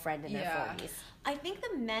male friend in their Yeah. 40s. I think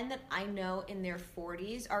the men that I know in their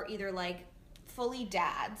 40s are either fully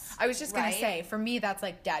dads. I was just going right? to say, for me, that's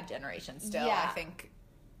dad generation still. Yeah. I think,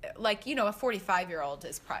 a 45-year-old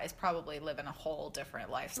is probably living a whole different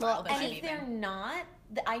lifestyle than And if anything. they're not,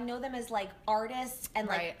 I know them as Right. artists and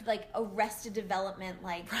Arrested Development.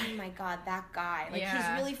 Oh my god, that guy! Yeah.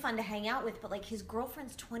 He's really fun to hang out with, but his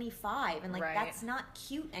girlfriend's 25, and Right. that's not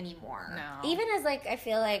cute anymore. No. Even as I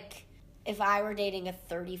feel like if I were dating a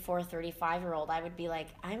 34, 35-year-old, I would be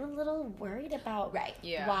I'm a little worried about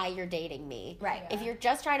Yeah. why you're dating me. Right. If you're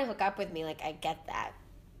just trying to hook up with me, I get that.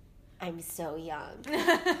 I'm so young.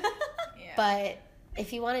 Yeah. But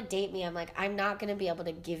if you want to date me, I'm like, I'm not going to be able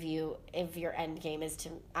to give you if your end game is to,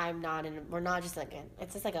 we're not just like,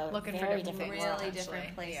 it's just like a Looking for very different different things, Really world.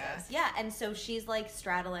 different places. Yeah. And so she's like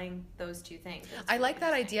straddling those two things. It's I really like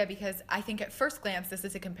that interesting. idea because I think at first glance this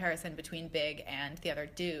is a comparison between Big and the other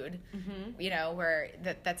dude, you know, where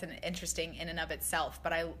that's an interesting in and of itself.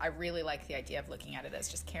 But I really like the idea of looking at it as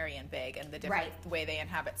just Carrie and Big and the different way they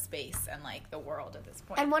inhabit space and like the world at this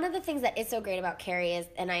point. And one of the things that is so great about Carrie is,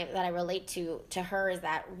 that I relate to her, is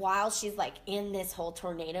that while she's like in this whole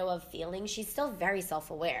tornado of feelings, she's still very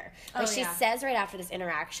self-aware. Like she says right after this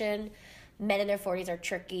interaction, men in their 40s are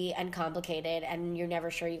tricky and complicated, and you're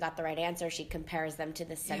never sure you got the right answer. She compares them to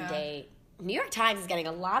the Sunday. New York Times is getting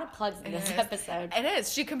a lot of plugs in this episode. It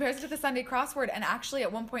is. She compares it to the Sunday crossword, and actually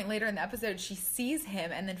at one point later in the episode, she sees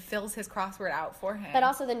him and then fills his crossword out for him. But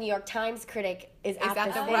also the New York Times critic is at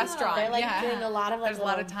at the the thing. restaurant. They're like Yeah. doing a lot of like There's a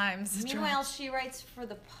lot of times. Meanwhile, she writes for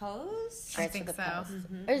the Post. I think so.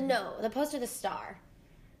 Or no, the Post or the Star.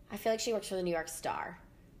 I feel like she works for the New York Star.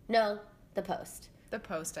 No, the Post. The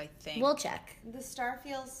Post, I think. We'll check. The Star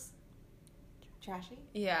feels trashy.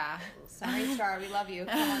 Yeah. Sorry, Star, we love you.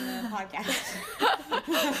 Come on the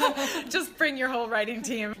podcast. Just bring your whole writing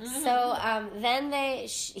team. So then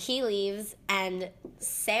he leaves, and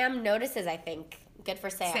Sam notices, I think, good for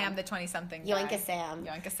Sam. Sam, the 20-something guy. Yoinka Sam.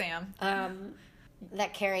 Yoinka Sam.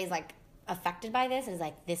 That Carrie's like affected by this and is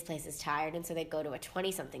like, this place is tired, and so they go to a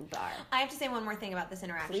 20-something bar. I have to say one more thing about this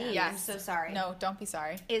interaction. Please. I'm so sorry. No, don't be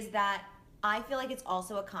sorry. Is that I feel like it's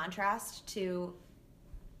also a contrast to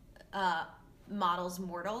models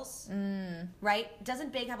mortals, right?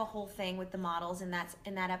 Doesn't Big have a whole thing with the models in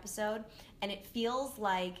that episode? And it feels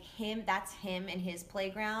like that's him and his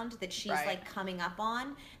playground that she's like coming up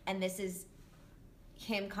on, and this is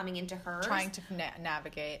him coming into hers, Trying to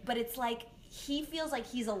navigate. but it's like he feels like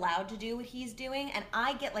he's allowed to do what he's doing, and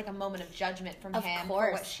I get like a moment of judgment from Of him course.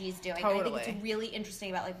 for what she's doing. And I think Totally. it's really interesting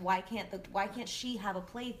about like why can't she have a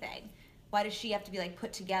plaything? Why does she have to be like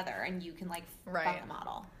put together and you can like fuck a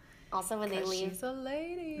model? Also, when they leave, She's a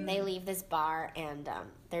lady. they leave this bar, and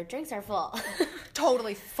their drinks are full.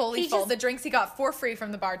 Totally, fully He full. just- The drinks he got for free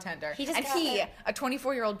from the bartender. He just and got he, it. a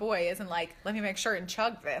 24-year-old boy, isn't like, let me make sure and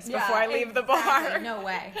chug this before I leave the bar. No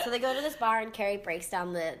way. So they go to this bar, and Carrie breaks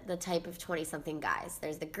down the type of 20-something guys.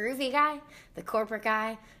 There's the groovy guy, the corporate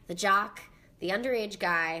guy, the jock, the underage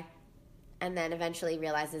guy, and then eventually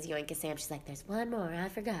realizes Yoinka Sam. She's like, there's one more, I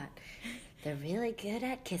forgot. The really good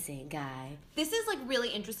at kissing guy. This is like really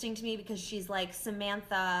interesting to me because she's like,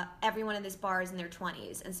 Samantha, everyone in this bar is in their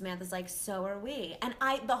 20s, and Samantha's like, so are we. And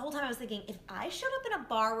the whole time I was thinking, if I showed up in a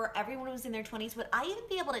bar where everyone was in their 20s, would I even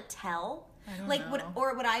be able to tell? I don't like, know.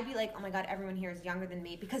 would I be like, oh my god, everyone here is younger than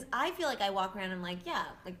me? Because I feel like I walk around and I'm like, yeah,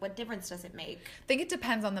 like what difference does it make? I think it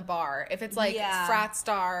depends on the bar. If it's like Yeah. frat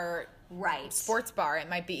star Right. sports bar, it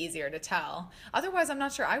might be easier to tell. Otherwise, I'm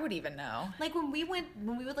not sure I would even know. Like when we would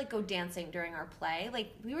like go dancing during our play,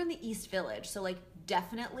 like we were in the East Village, so like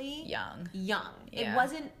definitely Young. Yeah.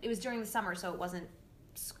 It was during the summer, so it wasn't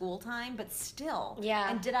school time, but still.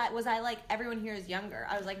 Yeah. And was I like, everyone here is younger?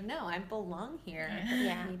 I was like, no, I belong here.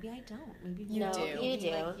 Yeah. Maybe I don't. Maybe You No, do. you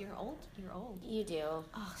do. Like, you're old. You do.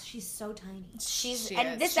 Oh, she's so tiny. She is.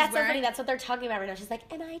 That's She's so funny. wearing- That's what they're talking about right now. She's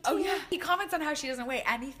like, am I too? Oh yeah, he comments on how she doesn't weigh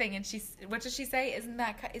anything, and what does she say? Isn't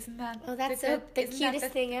that? Oh, that's the the isn't that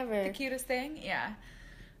cutest thing ever. The cutest thing, yeah.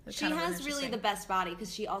 It's She kind of has really interesting. the best body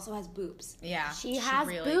because she also has boobs. Yeah, She has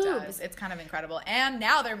really boobs. does. It's kind of incredible. And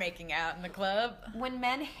now they're making out in the club. When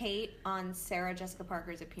men hate on Sarah Jessica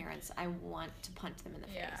Parker's appearance, I want to punch them in the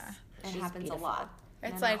face. Yeah. It She's happens beautiful. a lot.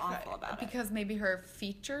 It's Men like are awful about it. because maybe her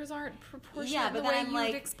features aren't proportionate Yeah, the but way then I'm you like,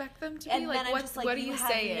 would expect them to be. and like, then I'm what, just like, what are you you have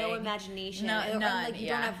saying? no imagination. No, or, none. like, you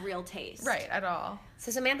yeah. don't have real taste. Right at all. So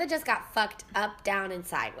Samantha just got fucked up, down, and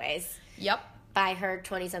sideways Yep. by her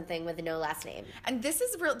 20-something with no last name. And this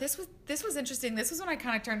is real. This was interesting. This was when I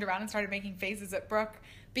kind of turned around and started making faces at Brooke,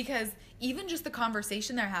 because even just the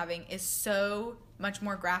conversation they're having is so much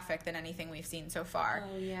more graphic than anything we've seen so far.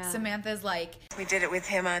 Oh, yeah. Samantha's like, We did it with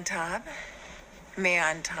him on top, me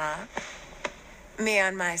on top, me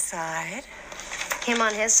on my side. Him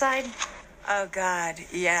on his side? Oh, God,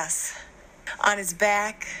 yes. On his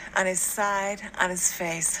back, on his side, on his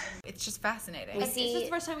face. it's just fascinating. We Is this see the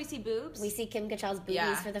first time we see boobs? we see Kim Cattrall's boobies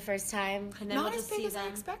Yeah. for the first time. and then Not we'll as just big see as I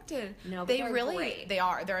them. expected. No, but they they're really, great. they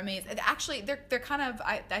are. They're amazing. Actually, they're kind of.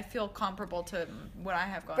 I feel comparable to what I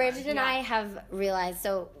have going Bridget on. and I have realized,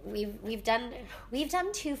 so we've done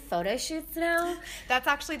 2 photo shoots now That's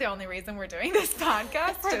actually the only reason we're doing this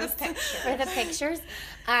podcast. For the just- picture. for the pictures,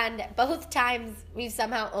 and both times we've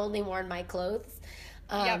somehow only worn my clothes.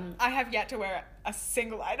 Yep, I have yet to wear a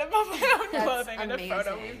single item of my own That's clothing in a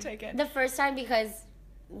photo amazing. we've taken. The first time because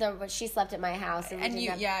she slept at my house and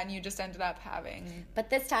you just ended up having. But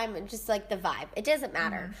this time, just like the vibe, it doesn't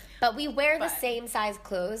matter. But we wear the same size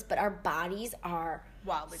clothes, but our bodies are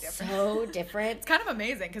wildly different. So different. It's kind of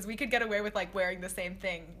amazing because we could get away with like wearing the same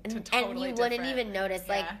thing to totally and you different. wouldn't even notice.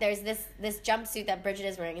 Like there's this jumpsuit that Bridget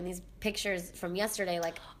is wearing, and these pictures from yesterday.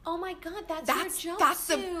 Like, oh my god, that's your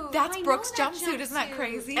jumpsuit. That's Brooke's jumpsuit. Isn't that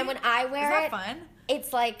crazy? And when I wear Isn't that fun?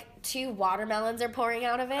 It's like 2 watermelons are pouring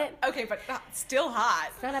out of it. Okay, but still hot.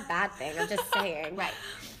 It's not a bad thing. I'm just saying. Right.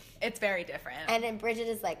 It's very different. And then Bridget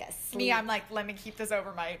is like asleep. Me, I'm like, let me keep this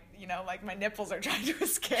over my, like my nipples are trying to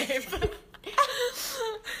escape.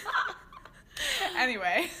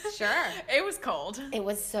 Anyway. Sure. It was cold. It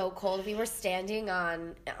was so cold. We were standing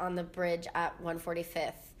on the bridge at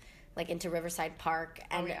 145th, like into Riverside Park.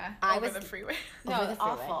 And over the freeway. No, it's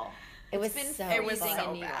awful. It was been so freezing so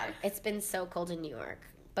in New York. bad. It's been so cold in New York.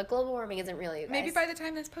 But global warming isn't real, you guys. Maybe by the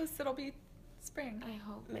time this posts, it'll be spring. I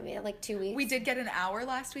hope. Maybe like 2 weeks. We did get an hour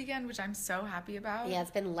last weekend, which I'm so happy about. Yeah,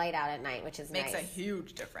 it's been light out at night, which is Makes nice. a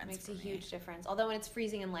huge difference. Makes a huge difference. Although when it's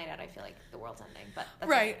freezing and light out, I feel like the world's ending. But that's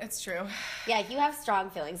right, okay. it's true. Yeah, you have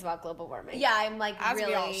strong feelings about global warming. Yeah, I'm like As we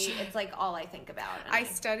all really. should. It's like all I think about. I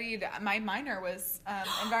studied. My minor was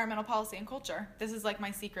environmental policy and culture. This is like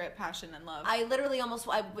my secret passion and love. I literally almost.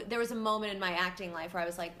 There was a moment in my acting life where I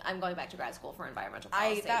was like, I'm going back to grad school for environmental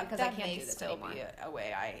policy because I can't may do this still anymore. be a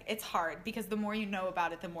way. It's hard because the more you know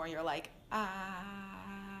about it, the more you're like,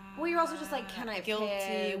 Well, you're also just like, can I have guilty?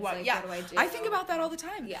 kids? What? Like, Yeah, what do I do? I think about that all the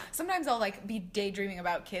time. Yeah. Sometimes I'll like be daydreaming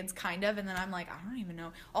about kids, kind of, and then I'm like, I don't even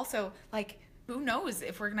know. Also, like, who knows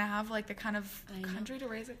if we're gonna have like the kind of country to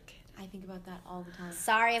raise a kid? I think about that all the time.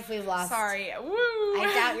 Sorry if we've lost. Sorry. Woo.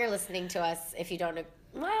 I doubt you're listening to us if you don't.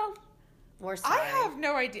 Well, we're sorry. I have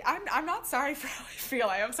no idea. I'm not sorry for how I feel.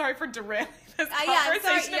 I am sorry for derailing this Yeah, I'm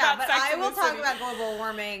conversation sorry. Yeah, about but sex I in will the talk city. about global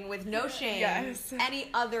warming with no shame. Yes. Any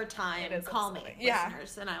other time, is call me, upsetting. Yeah.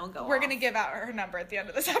 listeners, and I will go. We're off. gonna give out her number at the end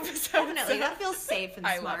of this episode. Definitely. That feels safe and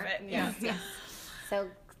I smart. love it. Yeah. Yes. So,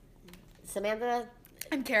 Samantha.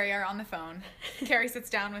 And Carrie are on the phone. Carrie sits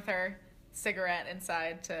down with her cigarette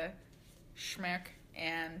inside to schmeck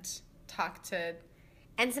and talk to.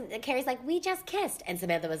 And Carrie's like, we just kissed. And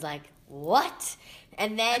Samantha was like, what?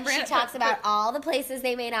 And then she Brandon- talks about all the places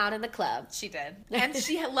they made out in the club. She did. And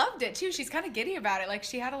she loved it too. She's kind of giddy about it. Like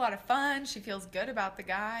she had a lot of fun. She feels good about the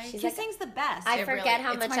guy. She's like, Kissing's the best. I It forget really-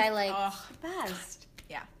 how it's much my- I like. Ugh. the best.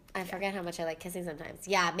 Yeah. I forget how much I like kissing sometimes.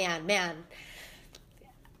 Yeah, man.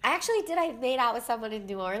 I actually did. I made out with someone in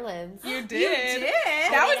New Orleans. You did. You did?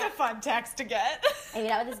 That was a fun text to get. I made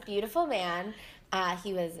out with this beautiful man.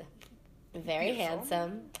 He was very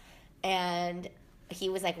handsome. And he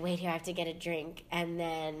was like, wait here, I have to get a drink. And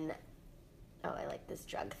then, I like this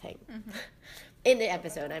drug thing. Mm-hmm. In the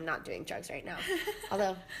episode, I'm not doing drugs right now.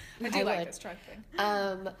 Although, I do like would. this drug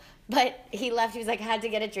thing. But he left. He was like, I had to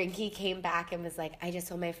get a drink. He came back and was like, I just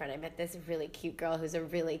told my friend I met this really cute girl who's a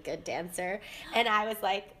really good dancer. And I was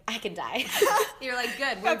like, I can die. You're like,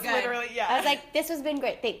 good. We're That's good. literally, yeah. I was like, this has been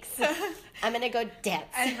great. Thanks. I'm going to go dance.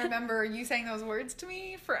 And remember you saying those words to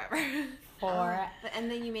me forever. And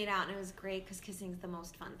then you made out, and it was great because kissing's the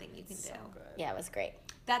most fun thing you can do. Good. Yeah, it was great.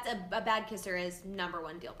 That's a bad kisser is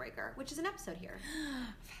 #1 deal breaker, which is an episode here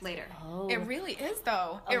later. Oh. It really is,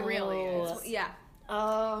 though. It really is. Yeah,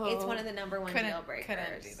 Oh. it's one of the #1 deal breakers.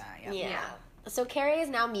 Couldn't do that. Yeah. Yeah. Yeah. So Carrie is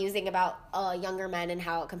now musing about younger men and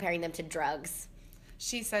how comparing them to drugs.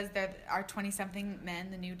 She says that our 20-something men,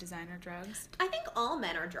 the new designer drugs. I think all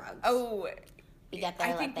men are drugs. Oh, We get there.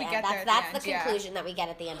 I at think the we end. get there at the That's end, the yeah. conclusion that we get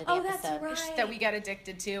at the end of the that's episode. right. that we get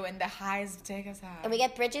addicted to, and the highs take us high. And we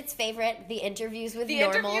get Bridget's favorite, the interviews with the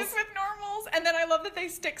normals. interviews with normals, and then I love that they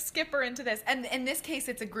stick Skipper into this. And in this case,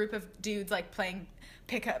 it's a group of dudes like playing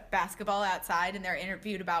pickup basketball outside, and they're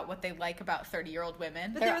interviewed about what they like about 30-year-old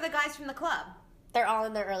women. But they were the guys from the club. They're all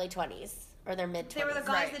in their early 20s or their mid 20s. They were the guys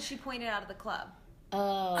Right. that she pointed out of the club.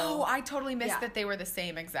 Oh, I totally missed Yeah. that they were the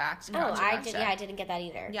same exact. Oh, Gotcha, I gotcha. did. Yeah, I didn't get that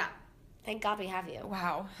either. Yeah. Thank God we have you.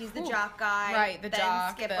 Wow. He's the Ooh. jock guy. Right, the then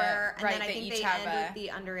jock, Skipper, and right, then I they think each they have end with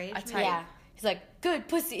the underage. a maybe? type. Yeah. He's like, good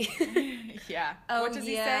pussy. Yeah. Oh, what does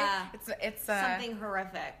yeah. he say? It's Something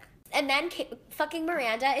horrific. And then fucking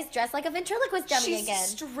Miranda is dressed like a ventriloquist dummy she's again.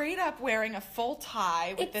 straight up wearing a full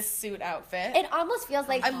tie with It's- this suit outfit. It almost feels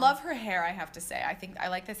like I love her hair, I have to say. I think I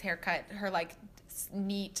like this haircut. Her like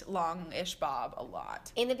neat, long-ish bob a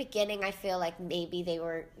lot. in the beginning. I feel like maybe they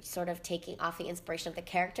were sort of taking off the inspiration of the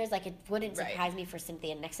characters. Like it wouldn't Right. surprise me for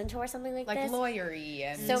Cynthia Nixon to or something like Like this. lawyery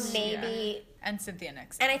and So maybe- and Cynthia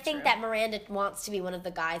Nixon. And I think true. that Miranda wants to be one of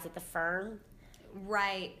the guys at the firm.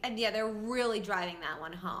 Right. And yeah, they're really driving that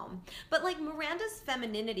one home. But like Miranda's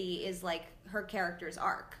femininity is like her character's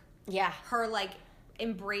arc. Yeah. Her like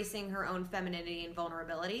embracing her own femininity and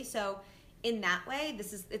vulnerability. So in that way,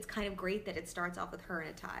 it's kind of great that it starts off with her in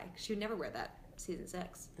a tie. She would never wear that season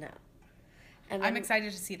 6. No. And I'm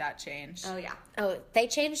excited to see that change. Oh yeah. Oh, they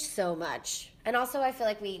changed so much. And also I feel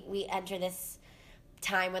like we enter this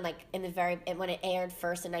time when like when it aired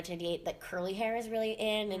first in 1998, like curly hair is really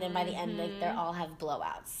in, and then by the end like they all have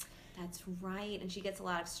blowouts. That's right, and she gets a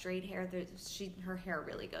lot of straight hair. Her hair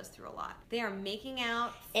really goes through a lot. They are making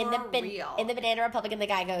out for real. In the Banana Republic, and the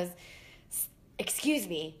guy goes, "Excuse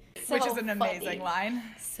me," which is an amazing line.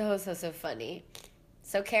 So funny.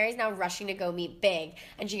 So Carrie's now rushing to go meet Big,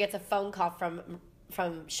 and she gets a phone call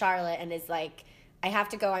from Charlotte, and is like, "I have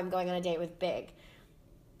to go. I'm going on a date with Big,"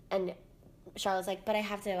 and Charlotte's like, "But I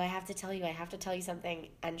have to tell you something,"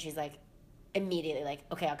 and she's like, immediately like,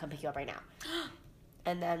 "Okay, I'll come pick you up right now."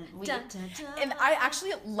 And then dun, dun, dun. And I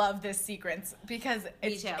actually love this sequence because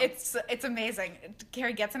it's amazing.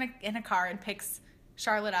 Carrie gets in a car and picks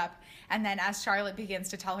Charlotte up, and then as Charlotte begins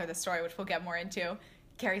to tell her the story, which we'll get more into,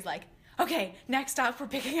 Carrie's like, "Okay, next up we're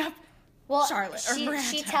picking up Charlotte or Miranda."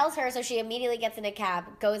 She tells her, so she immediately gets in a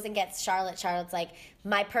cab, goes and gets Charlotte. Charlotte's like,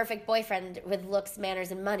 "My perfect boyfriend with looks, manners,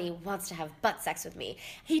 and money wants to have butt sex with me."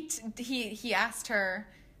 He asked her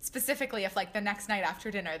specifically if like the next night after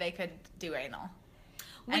dinner they could do anal.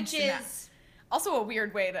 Which is also a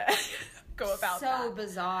weird way to go about that. So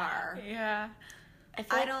bizarre. Yeah.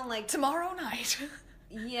 I don't like... Tomorrow night.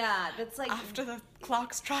 Yeah, that's like... After the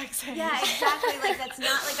clock strikes 8. Yeah, exactly. Like, that's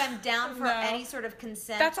not like I'm down for any sort of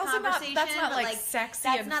consent conversation. That's not like sexy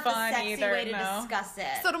and fun either. That's not the sexy way to discuss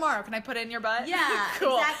it. So tomorrow, can I put it in your butt? Yeah,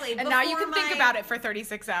 cool. Exactly. And now you can think about it for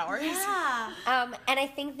 36 hours. Yeah. And I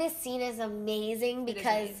think this scene is amazing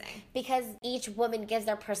because each woman gives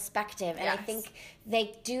their perspective. And I think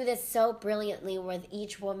they do this so brilliantly with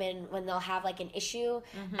each woman when they'll have like an issue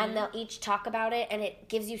and they'll each talk about it, and it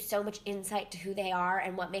gives you so much insight to who they are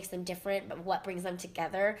and what makes them different, but what brings them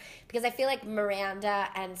together. Because I feel like Miranda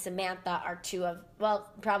and Samantha are two of,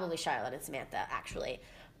 well, probably Charlotte and Samantha actually,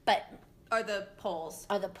 but are the poles.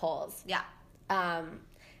 Yeah.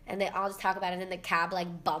 And they all just talk about it, and then the cab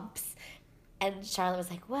like bumps, and Charlotte was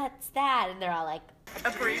like, "What's that?" And they're all like, "A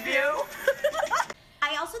preview."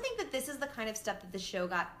 I also think that this is the kind of stuff that the show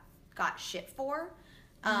got shit for.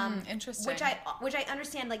 Interesting. Which I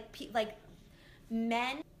understand. Like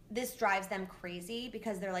men, this drives them crazy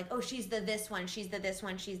because they're like, "Oh, she's the this one, she's the this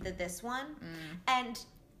one, she's the this one," and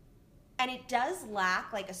it does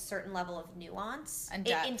lack like a certain level of nuance and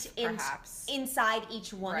depth, perhaps inside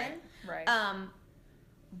each woman. Right.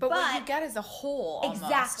 But what you get is a whole. Almost.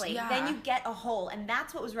 Exactly. Yeah. Then you get a whole, and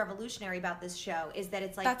that's what was revolutionary about this show is that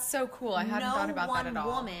it's like that's so cool. I hadn't thought about that at all. No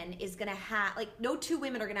one woman is gonna have no two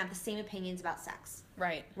women are gonna have the same opinions about sex.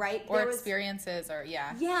 Right. Right. Or experiences, or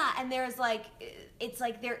yeah. Yeah, and there's like it's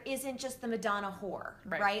like there isn't just the Madonna whore,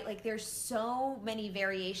 right? Like there's so many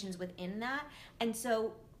variations within that, and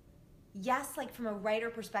so yes, like from a writer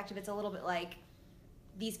perspective, it's a little bit like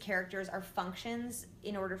these characters are functions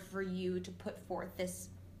in order for you to put forth this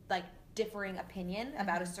like differing opinion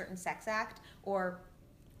about a certain sex act or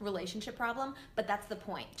relationship problem, but that's the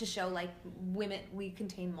point, to show like women, we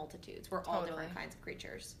contain multitudes. We're all different kinds of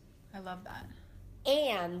creatures. I love that.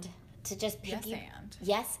 And to just to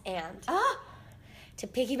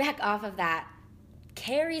piggyback off of that,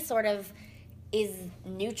 Carrie sort of is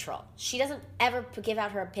neutral. She doesn't ever give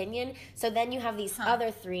out her opinion. So then you have these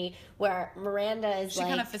other three where Miranda is she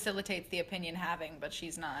kind of facilitates the opinion having, but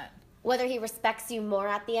she's not. Whether he respects you more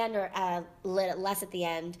at the end or less at the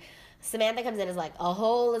end, Samantha comes in as like, a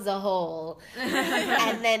hole is a hole.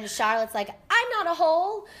 And then Charlotte's like, I'm not a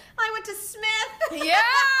hole. I went to Smith. Yeah.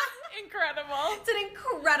 Incredible. It's an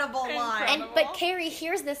incredible line. But Carrie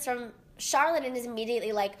hears this from Charlotte and is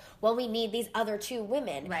immediately like, well, we need these other two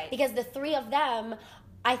women. Right. Because the three of them,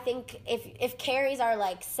 I think if Carrie's our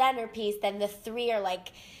like centerpiece, then the three are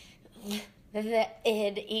like the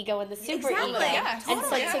id, ego, and the super ego. Yeah,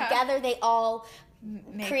 totally. And so together they all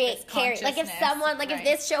create Carrie. Like if someone, like if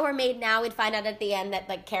this show were made now, we'd find out at the end that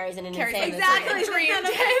like Carrie's in an insane exactly. dream.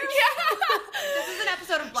 This is an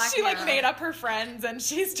episode of Black Mirror. She like made up her friends, and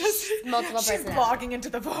she's just she's blogging into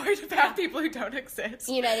the void about people who don't exist.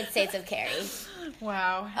 United States of Carrie.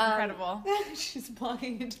 Wow, incredible. She's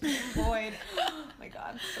blogging into the void. Oh my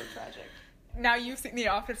god, so tragic. Now you've seen The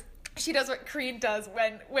Office she does what Creed does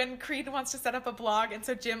when Creed wants to set up a blog, and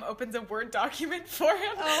so Jim opens a Word document for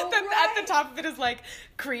him. Then at the top of it is like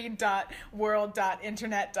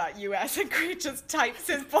creed.world.internet.us, and Creed just types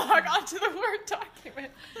his blog onto the Word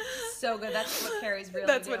document. So good. That's what Carrie's really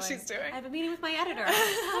That's doing. what she's doing. I have a meeting with my editor,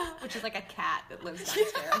 which is like a cat that lives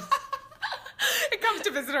downstairs. It comes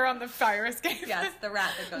to visit her on the fire escape. Yes, the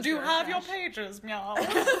rat that goes Do you through have her your trash. pages, meow?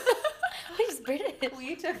 He's British.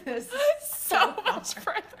 We took this So much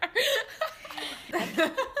further.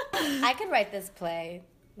 I could write this play.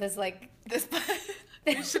 This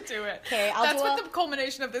You should do it. Okay, I'll That's do what the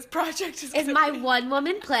culmination of this project is. It's my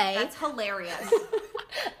one-woman play. That's hilarious.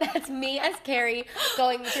 That's me as Carrie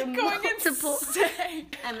going through multiple. insane.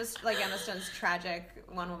 Emma Stone's tragic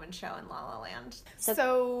one-woman show in La La Land.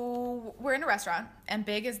 So we're in a restaurant, and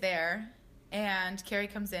Big is there, and Carrie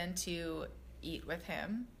comes in to eat with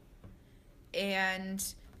him. And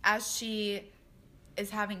as she is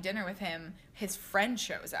having dinner with him, his friend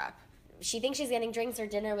shows up. She thinks she's getting drinks or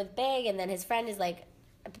dinner with Big, and then his friend is like,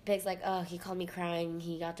 Big's like, oh, he called me crying,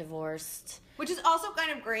 he got divorced. Which is also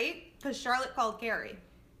kind of great, because Charlotte called Carrie.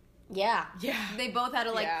 Yeah. Yeah. They both had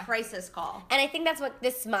a crisis call. And I think that's what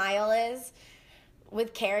this smile is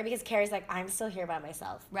with Carrie, because Carrie's like, I'm still here by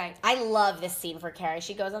myself. Right. I love this scene for Carrie.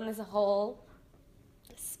 She goes on this whole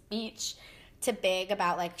speech to Big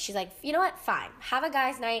about, like, she's like, you know what, fine, have a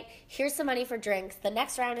guy's night, here's some money for drinks, the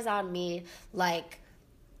next round is on me, like,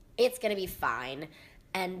 it's gonna be fine.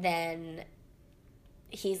 And then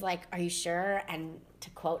he's like, are you sure? And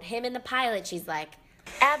to quote him in the pilot, she's like,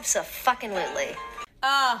 Abso-fucking-lutely.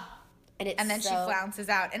 and then she flounces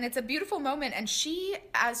out, and it's a beautiful moment. And she,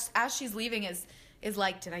 as she's leaving, is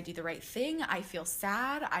like, did I do the right thing? I feel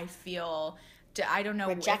sad. I don't know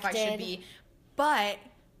Rejected. if I should be, but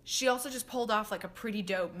she also just pulled off like a pretty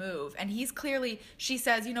dope move. And he's clearly, she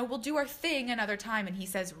says, we'll do our thing another time. And he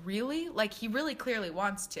says, really? Like, he really clearly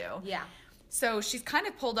wants to. Yeah. So she's kind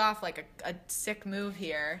of pulled off like a sick move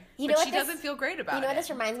here, You know but what she this- doesn't feel great about it. You know what this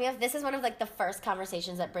reminds me of? This is one of, like, the first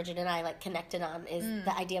conversations that Bridget and I, like, connected on, is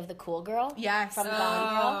the idea of the cool girl. Yes. From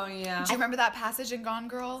Gone Girl. yeah. Do you remember that passage in Gone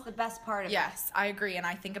Girl? The best part of it. Yes, I agree, and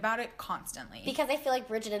I think about it constantly. Because I feel like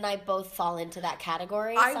Bridget and I both fall into that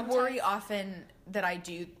category I sometimes. worry often that I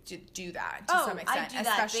do that to some extent, I do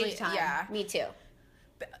that especially big time. yeah. Me too.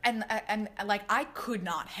 And like, I could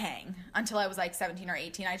not hang until I was like 17 or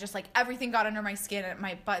 18. I just, like, everything got under my skin, and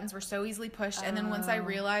my buttons were so easily pushed. And then once I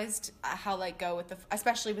realized how, like, go with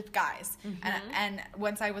especially with guys, and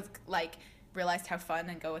once I was like realized how fun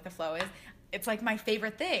and go with the flow is, it's like my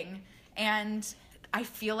favorite thing. And I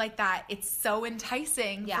feel like that it's so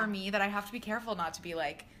enticing for me that I have to be careful not to be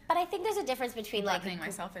like. But I think there's a difference between, like, Buttoning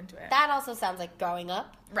myself into it. that also sounds like growing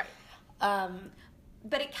up. Right.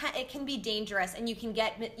 But it can be dangerous, and you can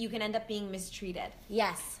end up being mistreated.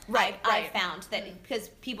 Yes. Right. I found that, because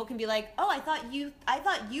people can be like, oh, I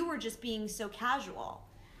thought you were just being so casual,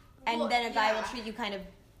 and then a guy will treat you kind of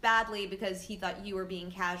badly because he thought you were being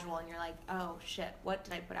casual, and you're like, oh shit, what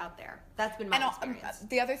did I put out there? That's been my experience.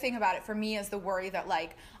 The other thing about it for me is the worry that,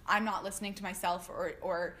 like, I'm not listening to myself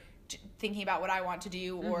or thinking about what I want to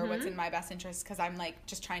do or what's in my best interest, because I'm, like,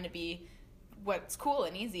 just trying to be what's cool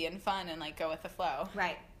and easy and fun and, like, go with the flow.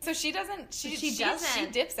 Right. So she doesn't. She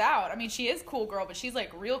doesn't. dips out. I mean, she is cool girl, but she's,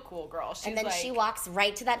 like, real cool girl. She's And then like, she walks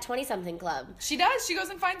right to that 20-something club. She does. She goes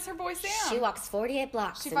and finds her boy Sam. She walks 48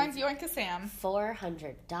 blocks. She in finds Yoinka Sam.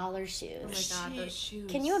 $400 shoes. Oh my god, those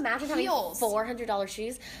shoes. Can you imagine having Heels. $400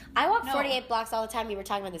 shoes? I walk No. 48 blocks all the time. We were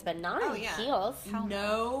talking about this, but not in heels.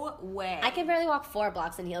 No way. I can barely walk 4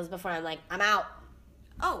 blocks in heels before I'm like, I'm out.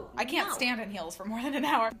 Oh, I can't stand in heels for more than an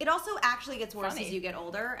hour. It also actually gets worse Funny. as you get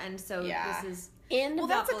older, and so Yeah. this is Well,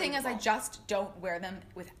 that's the thing, is I believable. just don't wear them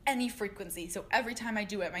with any frequency. So every time I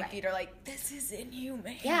do it, my feet are like, this is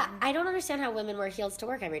inhumane. Yeah, I don't understand how women wear heels to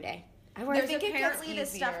work every day. I wear There's think it gets apparently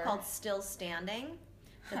this stuff easier. called still standing.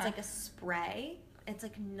 That's like a spray. It's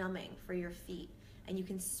like numbing for your feet. And you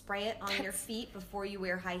can spray it on your feet before you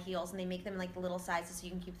wear high heels, and they make them like the little sizes so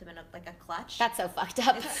you can keep them in like a clutch. That's so fucked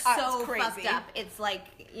up. It's It's so crazy. fucked up. It's like,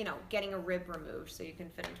 getting a rib removed so you can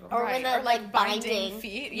fit into a Or bra. when the, like, binding.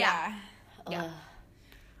 feet. Yeah. Yeah. Ugh.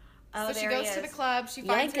 Oh, So she there goes he to the is. club. She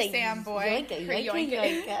finds her Yoinka, Sam boy. yoinka, Her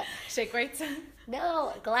yoinka, yoinka. Shake weights.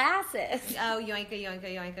 No, glasses. Oh, yoinka, yoinka,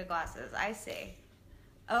 yoinka glasses. I see.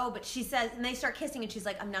 Oh, but she says, and they start kissing, and she's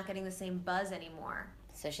like, I'm not getting the same buzz anymore.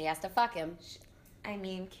 So she has to fuck him. I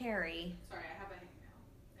mean, Carrie. Sorry, I have a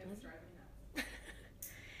hangnail. It was driving me nuts.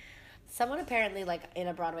 Someone apparently, like, in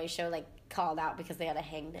a Broadway show, like, called out because they had a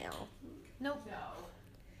hangnail. Nope. No.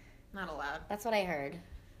 Not allowed. That's what I heard.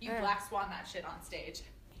 You black swan that shit on stage.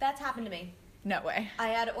 That's happened to me. No way. I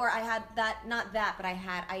had that, not that, but I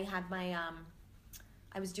had my,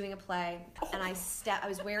 I was doing a play and I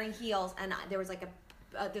was wearing heels and there was like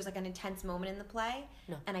there's like an intense moment in the play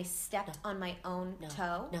and I stepped on my own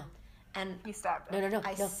toe. And you stabbed it.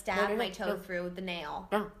 I stabbed my toe through the nail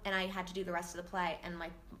and I had to do the rest of the play and my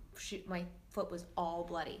foot was all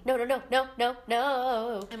bloody. No.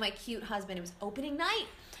 And my cute husband, it was opening night.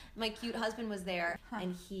 My cute husband was there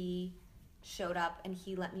and he showed up and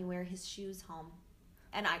he let me wear his shoes home.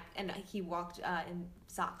 And he walked in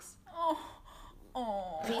socks. Oh.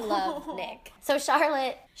 We love Nick. So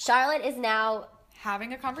Charlotte is now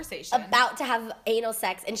having a conversation. About to have anal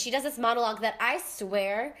sex, and she does this monologue that I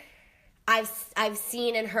swear I've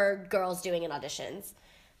seen and heard girls doing in auditions.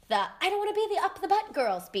 I don't want to be the up the butt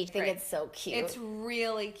girl speech. I think it's so cute. It's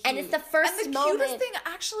really cute. And it's the first and the moment. cutest thing,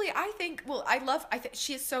 actually, I think,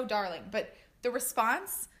 she is so darling, but the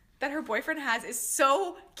response that her boyfriend has is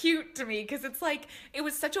so cute to me because it's like, it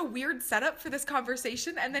was such a weird setup for this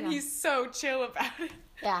conversation, and then he's so chill about it.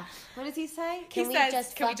 Yeah. What does he say? He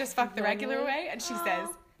says, can we just fuck the regular way? And she says,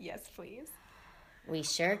 yes, please. We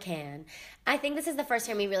sure can. I think this is the first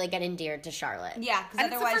time we really get endeared to Charlotte. Yeah, because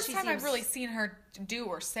otherwise it's the first time I've really seen her do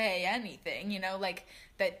or say anything, like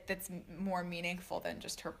that's more meaningful than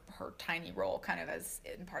just her tiny role kind of as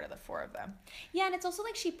in part of the four of them. Yeah, and it's also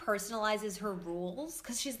like she personalizes her rules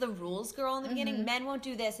because she's the rules girl in the beginning. Men won't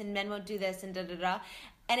do this and men won't do this and da-da-da.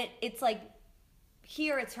 And it's like,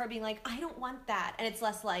 here it's her being like, I don't want that. And it's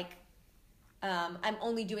less like, I'm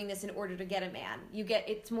only doing this in order to get a man.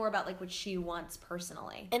 It's more about like what she wants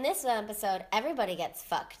personally. In this episode, everybody gets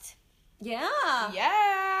fucked. Yeah.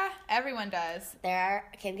 Yeah. Everyone does. There are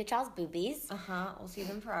Kim Cattrall's boobies. We'll see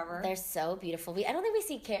them forever. They're so beautiful. I don't think we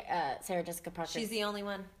see Sarah Jessica Parker. She's the only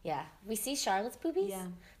one. Yeah. We see Charlotte's boobies? Yeah.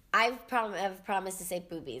 I've promised to say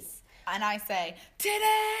boobies. And I say,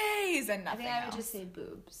 titties and nothing else. I would just say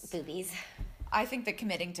boobs. Boobies. I think that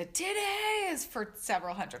committing to titties for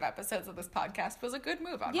several hundred episodes of this podcast was a good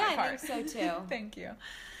move on my part. Yeah, I think so too. Thank you.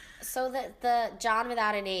 So the John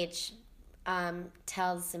without an H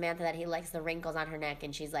tells Samantha that he likes the wrinkles on her neck,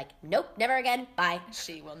 and she's like, nope, never again, bye.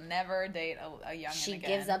 She will never date a youngin' She again.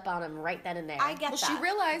 gives up on him right then and there. I get that. She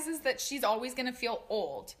realizes that she's always going to feel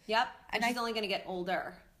old. Yep, and she's only going to get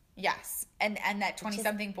older. Yes, and that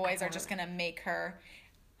 20-something boys are just going to make her...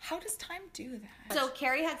 How does time do that? So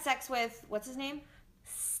Carrie had sex with, what's his name?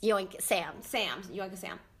 Sam. Yoinka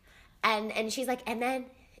Sam. And she's like, and then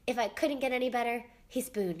if I couldn't get any better, he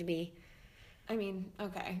spooned me. I mean,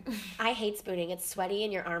 okay. I hate spooning. It's sweaty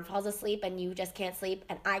and your arm falls asleep and you just can't sleep.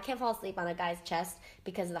 And I can't fall asleep on a guy's chest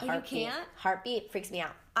because of the heartbeat. You can't? Heartbeat freaks me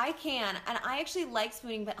out. I can, and I actually like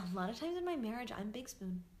spooning, but a lot of times in my marriage, I'm big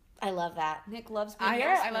spoon. I love that. Nick loves spooning.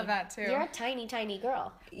 I love that too. You're a tiny, tiny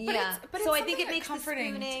girl. Yeah. But so I think it makes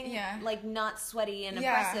comforting. the spooning like not sweaty and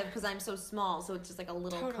oppressive because I'm so small. So it's just like a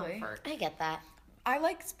little comfort. I get that. I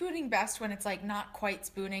like spooning best when it's like not quite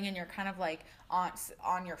spooning and you're kind of like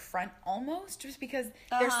on your front almost, just because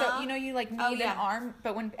they're so you like need an arm,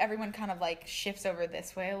 but when everyone kind of like shifts over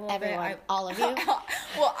this way a little bit. All of you.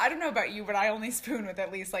 Well, I don't know about you, but I only spoon with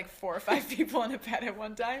at least like 4 or 5 people in a bed at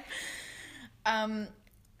one time.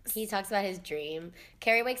 He talks about his dream.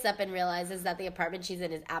 Carrie wakes up and realizes that the apartment she's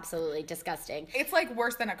in is absolutely disgusting. It's like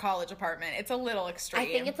worse than a college apartment. It's a little extreme. I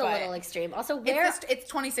think it's a little extreme. Also, where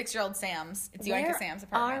it's 26-year-old Sam's. It's Yoinka Sam's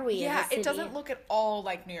apartment. Are we? Yeah, it doesn't look at all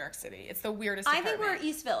like New York City. It's the weirdest apartment. I think we're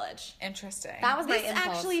East Village. Interesting. That was my this impulse.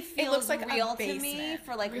 Actually feels it looks like real to me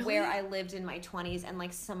for like where I lived in my 20s and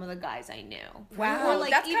like some of the guys I knew. Wow, or like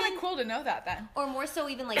that's even kind of cool to know that then. Or more so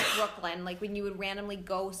even like Brooklyn, like when you would randomly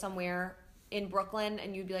go somewhere in Brooklyn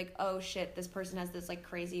and you'd be like, oh shit, this person has this like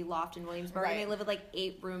crazy loft in Williamsburg and they live with like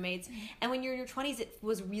 8 roommates. And when you're in your 20s, it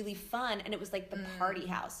was really fun and it was like the party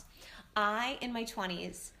house. I, in my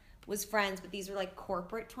 20s, was friends, but these were like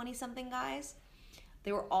corporate 20-something guys.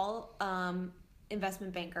 They were all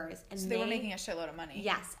investment bankers. And so they were making a shitload of money.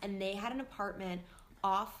 Yes, and they had an apartment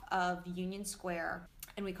off of Union Square,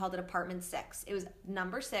 and we called it Apartment 6. It was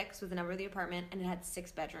number 6 was the number of the apartment, and it had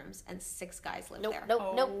 6 bedrooms, and 6 guys lived there.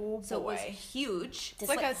 Nope. So it was huge. It's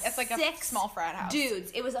like a small frat house.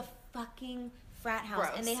 Dudes. It was a fucking frat house.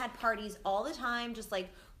 Gross. And they had parties all the time, just like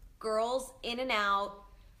girls in and out.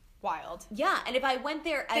 Wild. Yeah, and if I went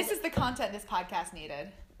there... This is the content this podcast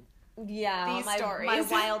needed. Yeah, These stories. My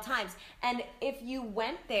wild times. And if you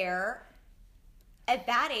went there, at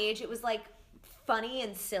that age, it was like funny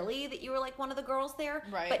and silly that you were like one of the girls there.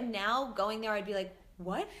 Right. But now going there, I'd be like,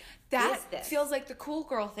 what that is this? Feels like the cool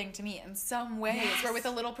girl thing to me in some ways, where with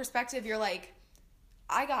a little perspective, you're like,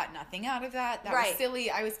 I got nothing out of that. That Right. was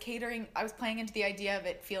silly. I was playing into the idea of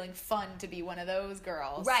it feeling fun to be one of those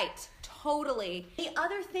girls. Right. Totally. The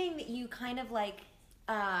other thing that you kind of like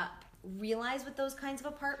realize with those kinds of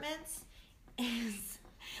apartments is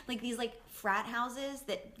like these like frat houses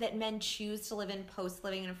that men choose to live in post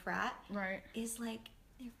living in a frat. Right. Is like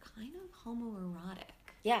they're kind of homoerotic.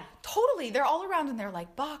 Yeah. Totally. They're all around in their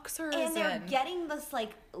like boxers. And they're getting this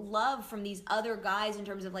like love from these other guys in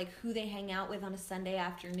terms of like who they hang out with on a Sunday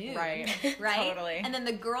afternoon. Right. Right? Totally. And then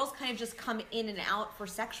the girls kind of just come in and out for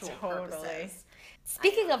sexual purposes.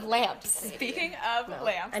 Speaking of lamps. Speaking of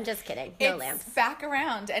lamps. I'm just kidding. It's No lamps. back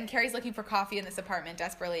around, and Carrie's looking for coffee in this apartment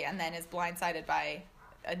desperately, and then is blindsided by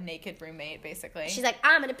a naked roommate, basically. She's like,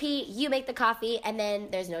 I'm gonna pee, you make the coffee, and then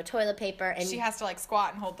there's no toilet paper, and she has to like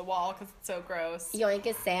squat and hold the wall because it's so gross.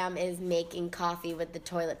 Yoinka Sam is making coffee with the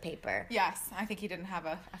toilet paper. Yes, I think he didn't have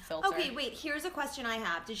a filter. Okay, wait, here's a question I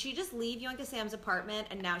have. Did she just leave Yoinka Sam's apartment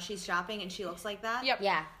and now she's shopping and she looks like that? Yep.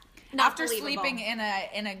 Yeah. Not After believable. sleeping in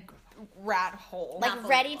a rat hole. Like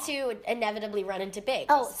ready to inevitably run into Big.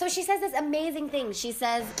 Oh, so she says this amazing thing. She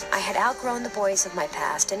says, I had outgrown the boys of my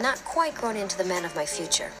past and not quite grown into the men of my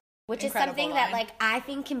future. which Incredible is something line. that like I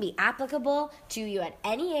think can be applicable to you at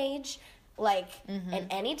any age, like at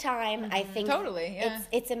any time. I think Totally, yeah.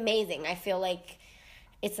 it's amazing. I feel like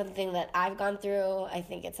it's something that I've gone through. I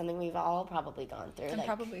think it's something we've all probably gone through. And like,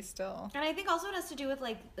 probably still. And I think also it has to do with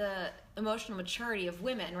like the emotional maturity of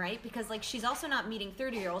women, right? Because like she's also not meeting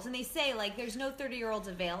 30-year-olds, and they say like there's no 30-year-olds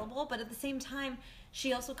available, but at the same time,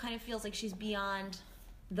 she also kind of feels like she's beyond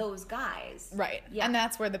those guys. Right. Yeah. And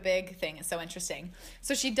that's where the Big thing is so interesting.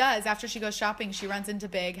 So she does, after she goes shopping, she runs into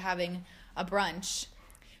Big having a brunch.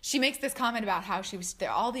 She makes this comment about how there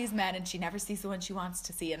are all these men and she never sees the one she wants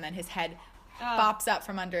to see, and then his head bops up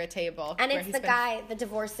from under a table. and where it's he's the been- guy, the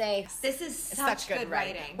divorcee. This is such good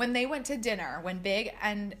writing. When they went to dinner, when Big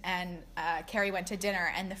and Carrie went to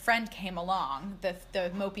dinner, and the friend came along, the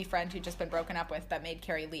mopey friend who'd just been broken up with that made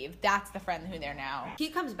Carrie leave, that's the friend who they're now. He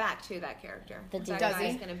comes back to that character. That dude. Does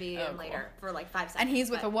guy's he? going to be Oh, in later for like 5 seconds. And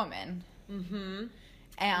he's with but a woman. Mm-hmm.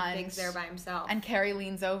 And Big's there by himself. And Carrie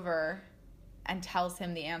leans over and tells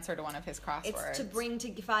him the answer to one of his crosswords. It's to bring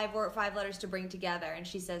to five letters to bring together, and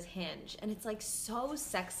she says hinge, and it's like so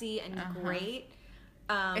sexy and great.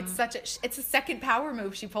 It's a second power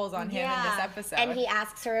move she pulls on him in this Yeah. episode. And he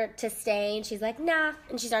asks her to stay, and she's like, nah.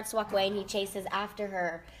 And she starts to walk away, and he chases after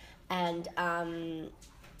her. And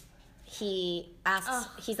he asks,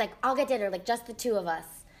 he's like, I'll get dinner, like just the two of us.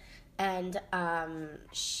 And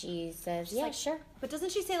she says, yeah, like, sure. But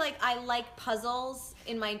doesn't she say like I like puzzles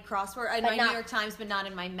in my crossword in But my not- New York Times, but not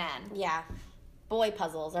in my men? Yeah. Boy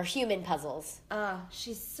puzzles or human puzzles.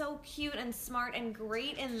 She's so cute and smart and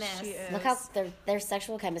great in this. She is. Look how their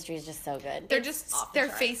sexual chemistry is just so good. They're just off the their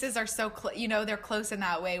charts. faces are so they're close in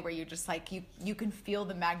that way where you just like you can feel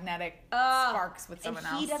the magnetic sparks with someone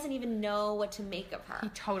and else. he doesn't even know what to make of her. He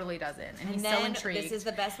totally doesn't, and he's And so then intrigued. this is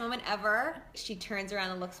the best moment ever. She turns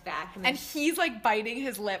around and looks back, and, and he's like biting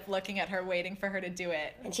his lip, looking at her, waiting for her to do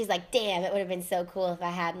it. And she's like, damn, it would have been so cool if I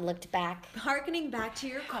hadn't looked back. harkening back to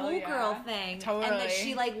your cool yeah. girl thing, Totally. and that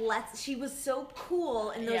she like she was so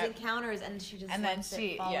cool in those Yep. encounters, and she just And then lets it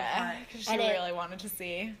she, fall yeah, apart. 'cause she And it- really wanted to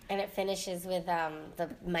see. And it finishes with my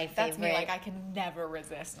favorite. That's me. Like I can never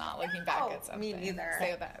resist not looking back No, at something. me neither. So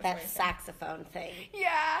that's my that favorite. saxophone thing.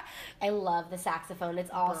 Yeah. I love the saxophone. It's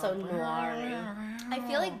also noir. I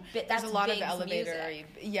feel like that's There's a lot of Big's elevator. music.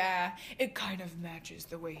 Yeah, it kind of matches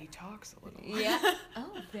the way he talks a little. Yeah.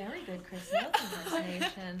 Oh, very good, Chris Nielsen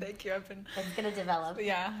impersonation. Thank you. I've been. It's gonna develop.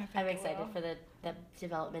 Yeah. I think I'm it excited will. for the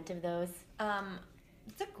development of those.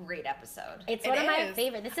 It's a great episode. It's It one of my is.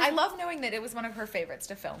 favorite. This is I love knowing that it was one of her favorites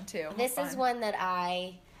to film too. this How is fun. one that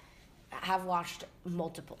I have watched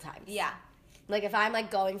multiple times. Yeah. Like if I'm like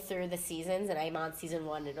going through the seasons and I'm on season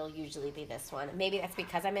 1, it'll usually be this one. Maybe that's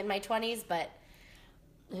because I'm in my 20s, but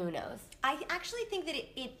who knows? I actually think that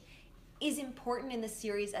it is important in the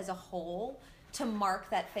series as a whole to mark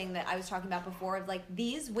that thing that I was talking about before of like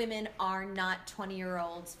these women are not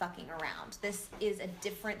 20-year-olds fucking around. This is a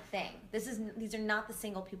different thing. These are not the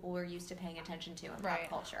single people we're used to paying attention to in Right. pop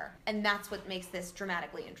culture. And that's what makes this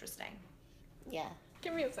dramatically interesting. Yeah.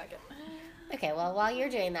 Give me a second. Okay, well, while you're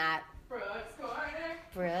doing that, Brooks Corner.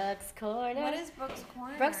 Brooks Corner. What is Brooks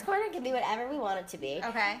Corner? Brooks Corner can be whatever we want it to be.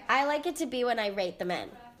 Okay. I like it to be when I rate the men.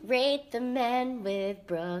 Rate the men with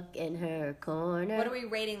Brooke in her corner. What are we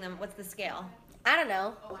rating them? What's the scale? I don't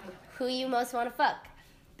know. Who you most want to fuck?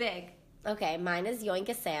 Big. Okay, mine is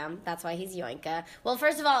Yoinka Sam. That's why he's Yoinka. Well,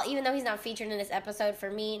 first of all, even though he's not featured in this episode, for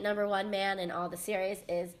me, number one man in all the series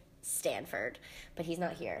is Stanford. But he's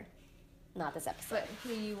not here. Not this episode. But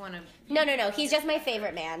who you want to... No. He's just my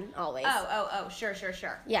favorite man, always. Oh. Sure.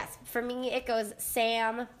 Yes. For me, it goes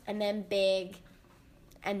Sam, and then Big,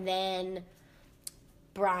 and then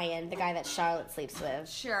Brian, the guy that Charlotte sleeps with.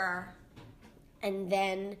 Sure. And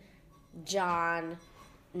then John,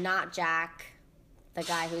 not Jack, the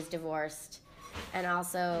guy who's divorced, and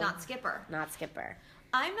also... Not Skipper.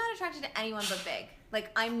 I'm not attracted to anyone but Big. Like,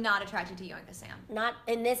 I'm not attracted to Yoinka Sam. Not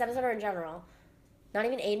in this episode or in general. Not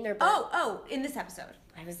even Aiden or Bert. Oh, in this episode.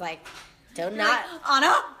 I was like,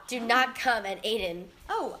 Anna? Do not come at Aiden.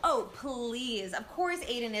 Oh, please. Of course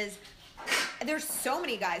Aiden is... There's so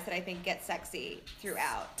many guys that I think get sexy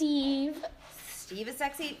throughout. Steve is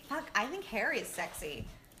sexy. Fuck, I think Harry is sexy.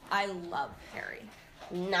 I love Harry.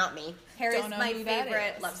 Not me. Harry is my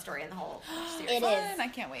favorite love story in the whole series. It is. I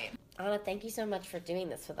can't wait. Anna, thank you so much for doing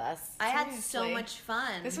this with us. I had so much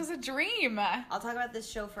fun. This was a dream. I'll talk about this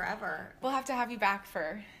show forever. We'll have to have you back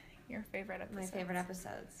for your favorite episodes. My favorite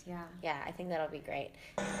episodes, yeah. Yeah, I think that'll be great.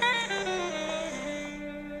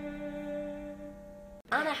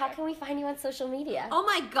 Anna, how can we find you on social media? Oh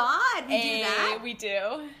my God, we do that? We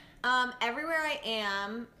do. Everywhere I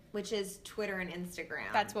am, which is Twitter and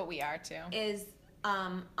Instagram. That's what we are too. Is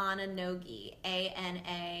Anna Nogi,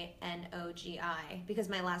 ANANOGI, because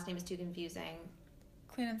my last name is too confusing.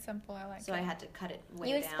 Clean and simple, I like it. So I had to cut it way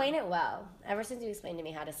You down. explain it well. Ever since you explained to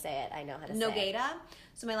me how to say it, I know how to say it. Nogueira.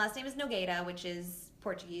 So my last name is Nogueira, which is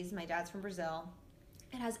Portuguese. My dad's from Brazil.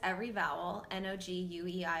 It has every vowel,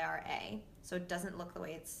 Nogueira. So it doesn't look the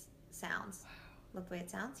way it sounds. Look the way it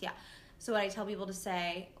sounds? Yeah. So what I tell people to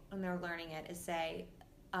say when they're learning it is say,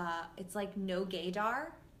 it's like no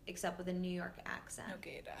gaydar, except with a New York accent.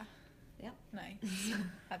 Nogueira. Yep. Nice.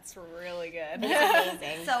 That's really good. It's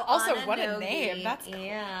amazing. So also, Anna what a Nogi, name. That's cool.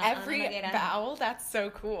 Yeah, Every vowel, that's so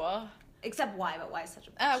cool. Except Y, but Y is such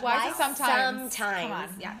a... Why is it sometimes? Sometimes. Come on.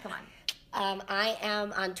 Yeah, come on. I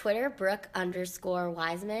am on Twitter,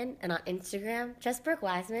 Brooke_Wiseman, and on Instagram, just Brooke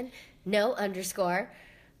Wiseman, no underscore.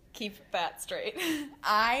 Keep that straight.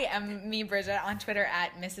 I am me, Bridget, on Twitter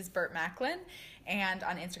at Mrs. Burt Macklin, and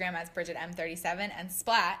on Instagram as BridgetM37, and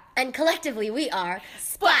Splat. And collectively, we are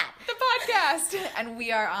Splat, the podcast. And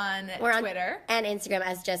we are on Twitter and Instagram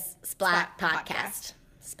as just Splat Podcast.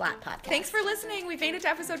 Splat Podcast. Thanks for listening. We made it to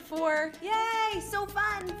episode 4. Yay, so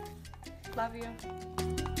fun. Love you.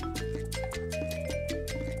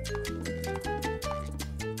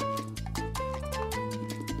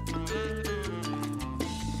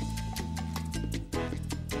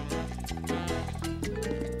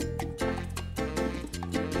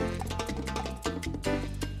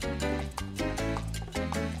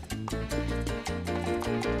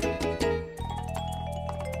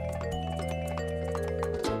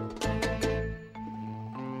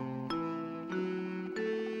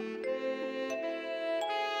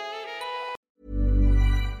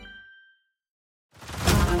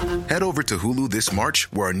 Head over to Hulu this March,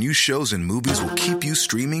 where our new shows and movies will keep you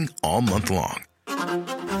streaming all month long.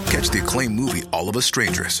 Catch the acclaimed movie All of Us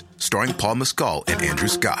Strangers, starring Paul Mescal and Andrew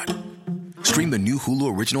Scott. Stream the new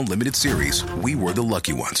Hulu original limited series We Were the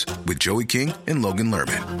Lucky Ones with Joey King and Logan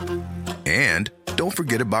Lerman. And don't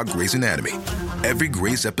forget about Grey's Anatomy. Every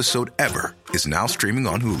Grey's episode ever is now streaming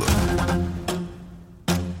on Hulu.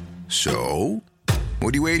 So,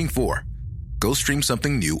 what are you waiting for? Go stream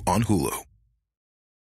something new on Hulu.